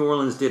what New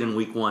Orleans did in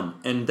Week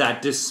 1 and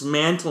that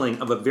dismantling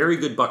of a very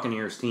good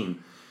Buccaneers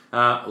team.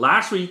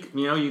 Last week,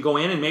 you go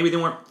in and maybe they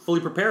weren't fully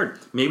prepared.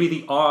 Maybe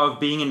the awe of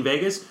being in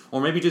Vegas,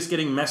 or maybe just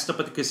getting messed up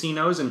at the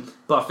casinos and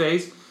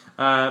buffets,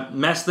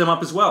 messed them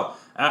up as well.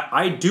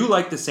 I do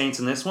like the Saints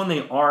in this one.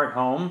 They are at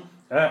home.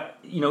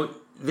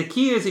 The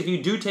key is if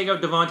you do take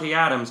out Devontae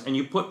Adams and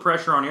you put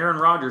pressure on Aaron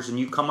Rodgers and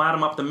you come at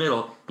him up the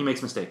middle, he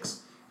makes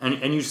mistakes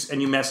and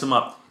you mess him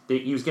up.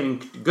 He was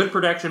getting good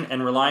protection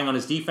and relying on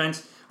his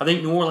defense. I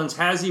think New Orleans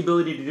has the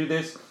ability to do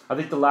this. I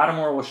think the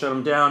Lattimore will shut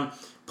him down.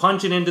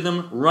 Punch it into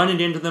them, run it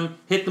into them,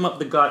 hit them up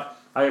the gut.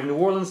 I have New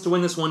Orleans to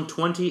win this one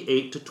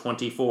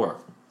 28-24.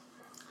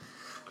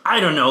 I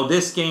don't know,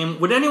 this game.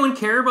 Would anyone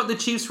care about the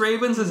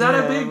Chiefs-Ravens? Is that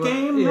a big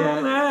game?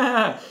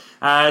 Yeah.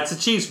 It's the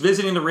Chiefs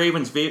visiting the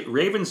Ravens.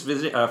 Ravens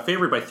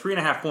favored by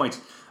 3.5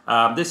 points.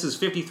 This is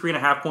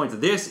 53.5 points.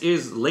 This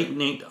is late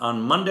night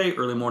on Monday,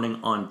 early morning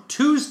on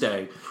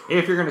Tuesday.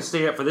 If you're going to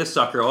stay up for this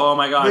sucker, oh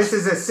my gosh. This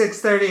is a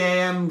 6:30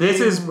 a.m. This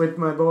is with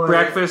my boy.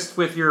 Breakfast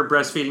with your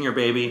breastfeeding your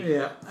baby.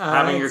 Yeah.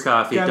 Having your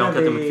coffee. Don't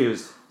get them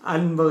confused.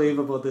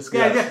 Unbelievable. This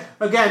game. Yeah.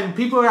 Again,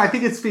 I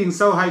think it's being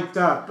so hyped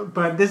up,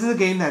 but this is a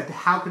game that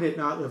how could it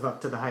not live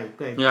up to the hype?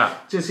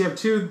 Just you have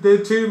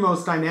the two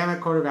most dynamic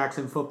quarterbacks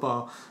in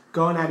football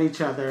going at each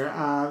other.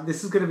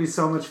 This is going to be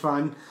so much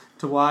fun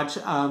to watch.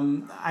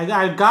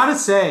 I gotta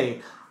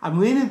say, I'm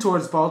leaning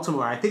towards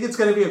Baltimore. I think it's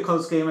going to be a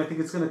close game. I think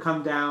it's going to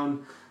come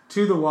down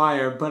to the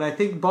wire, but I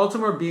think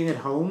Baltimore being at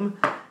home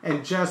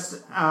and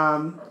just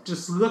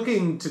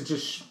looking to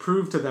just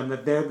prove to them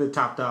that they're the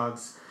top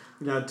dogs,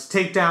 to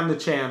take down the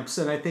champs.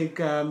 And I think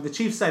the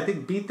Chiefs,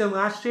 beat them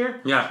last year.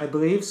 Yeah, I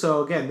believe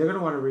so. Again, they're going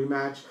to want a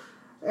rematch.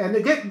 And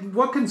again,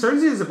 what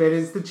concerns me is a bit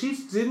is the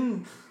Chiefs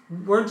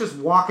weren't just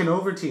walking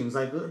over teams.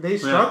 They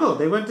struggled.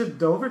 Yeah. They went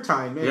to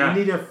overtime and you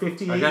need a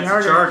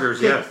 58-yarder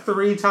kick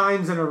 3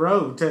 times in a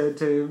row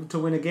to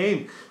win a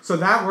game. So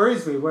that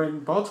worries me when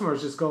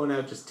Baltimore's just going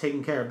out, just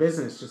taking care of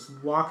business, just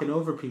walking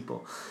over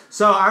people.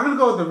 So I'm going to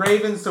go with the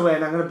Ravens to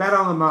win. I'm going to bet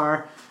on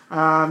Lamar.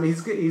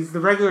 He's the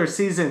regular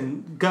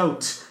season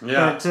GOAT.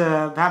 Yeah. But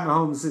Pat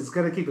Mahomes is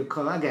going to keep it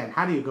close. Again,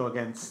 how do you go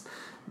against...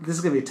 This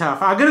is going to be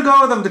tough. I'm going to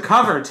go with them to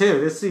cover,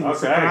 too. This seems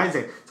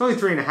surprising. It's only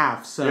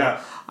 3.5, so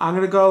I'm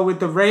going to go with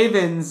the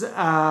Ravens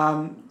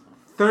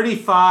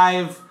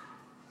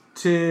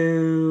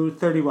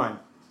 35-31.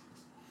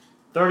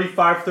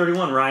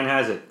 35-31, Ryan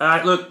has it.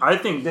 Look, I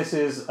think this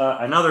is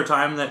another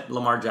time that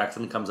Lamar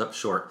Jackson comes up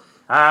short.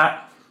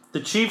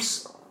 The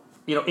Chiefs,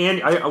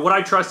 Andy. What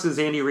I trust is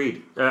Andy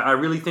Reid. I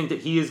really think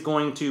that he is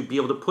going to be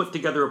able to put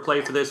together a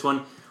play for this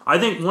one. I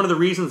think one of the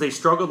reasons they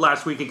struggled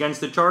last week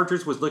against the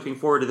Chargers was looking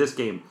forward to this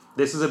game.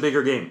 This is a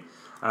bigger game.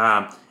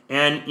 And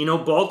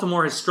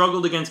Baltimore has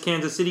struggled against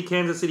Kansas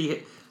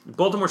City.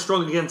 Baltimore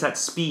struggled against that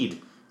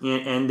speed.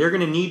 and they're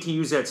going to need to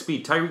use that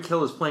speed. Tyreek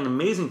Hill is playing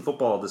amazing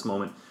football at this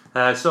moment.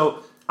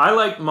 So I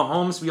like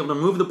Mahomes to be able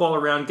to move the ball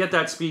around, get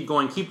that speed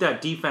going, keep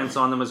that defense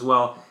on them as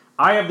well.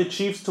 I have the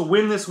Chiefs to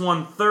win this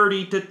one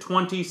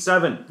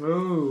 30-27.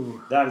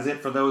 Ooh. That is it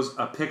for those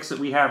picks that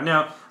we have.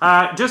 Now,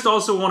 just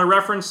also want to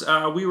reference,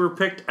 we were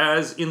picked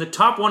as in the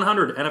top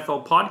 100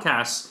 NFL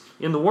podcasts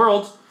in the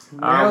world.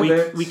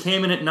 We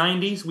came in at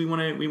 90s. We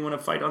want to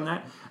fight on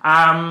that.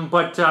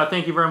 But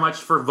thank you very much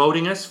for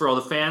voting us, for all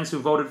the fans who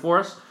voted for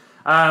us.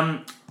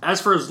 As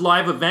far as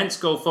live events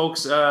go,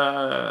 folks, we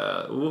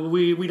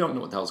don't know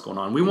what the hell's going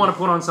on. We want to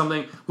put on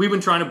something. We've been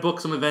trying to book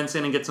some events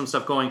in and get some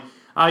stuff going.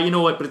 You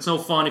know what? But it's no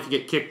fun if you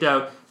get kicked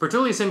out,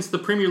 particularly since the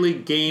Premier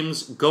League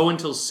games go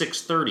until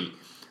 6:30.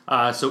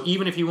 So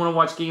even if you want to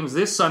watch games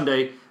this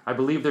Sunday, I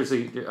believe there's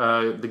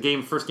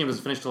the first game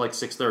doesn't finish till like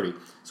 6:30.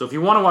 So if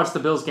you want to watch the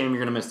Bills game, you're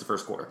going to miss the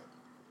first quarter.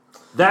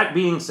 That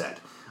being said,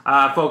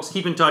 folks,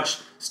 keep in touch.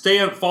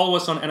 Follow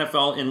us on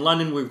NFL in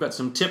London. We've got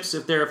some tips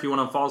there if you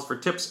want to follow us for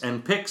tips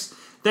and picks.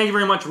 Thank you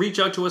very much. Reach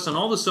out to us on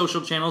all the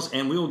social channels,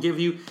 and we will give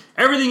you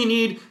everything you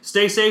need.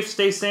 Stay safe,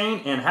 stay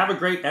sane, and have a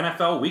great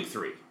NFL Week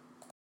 3.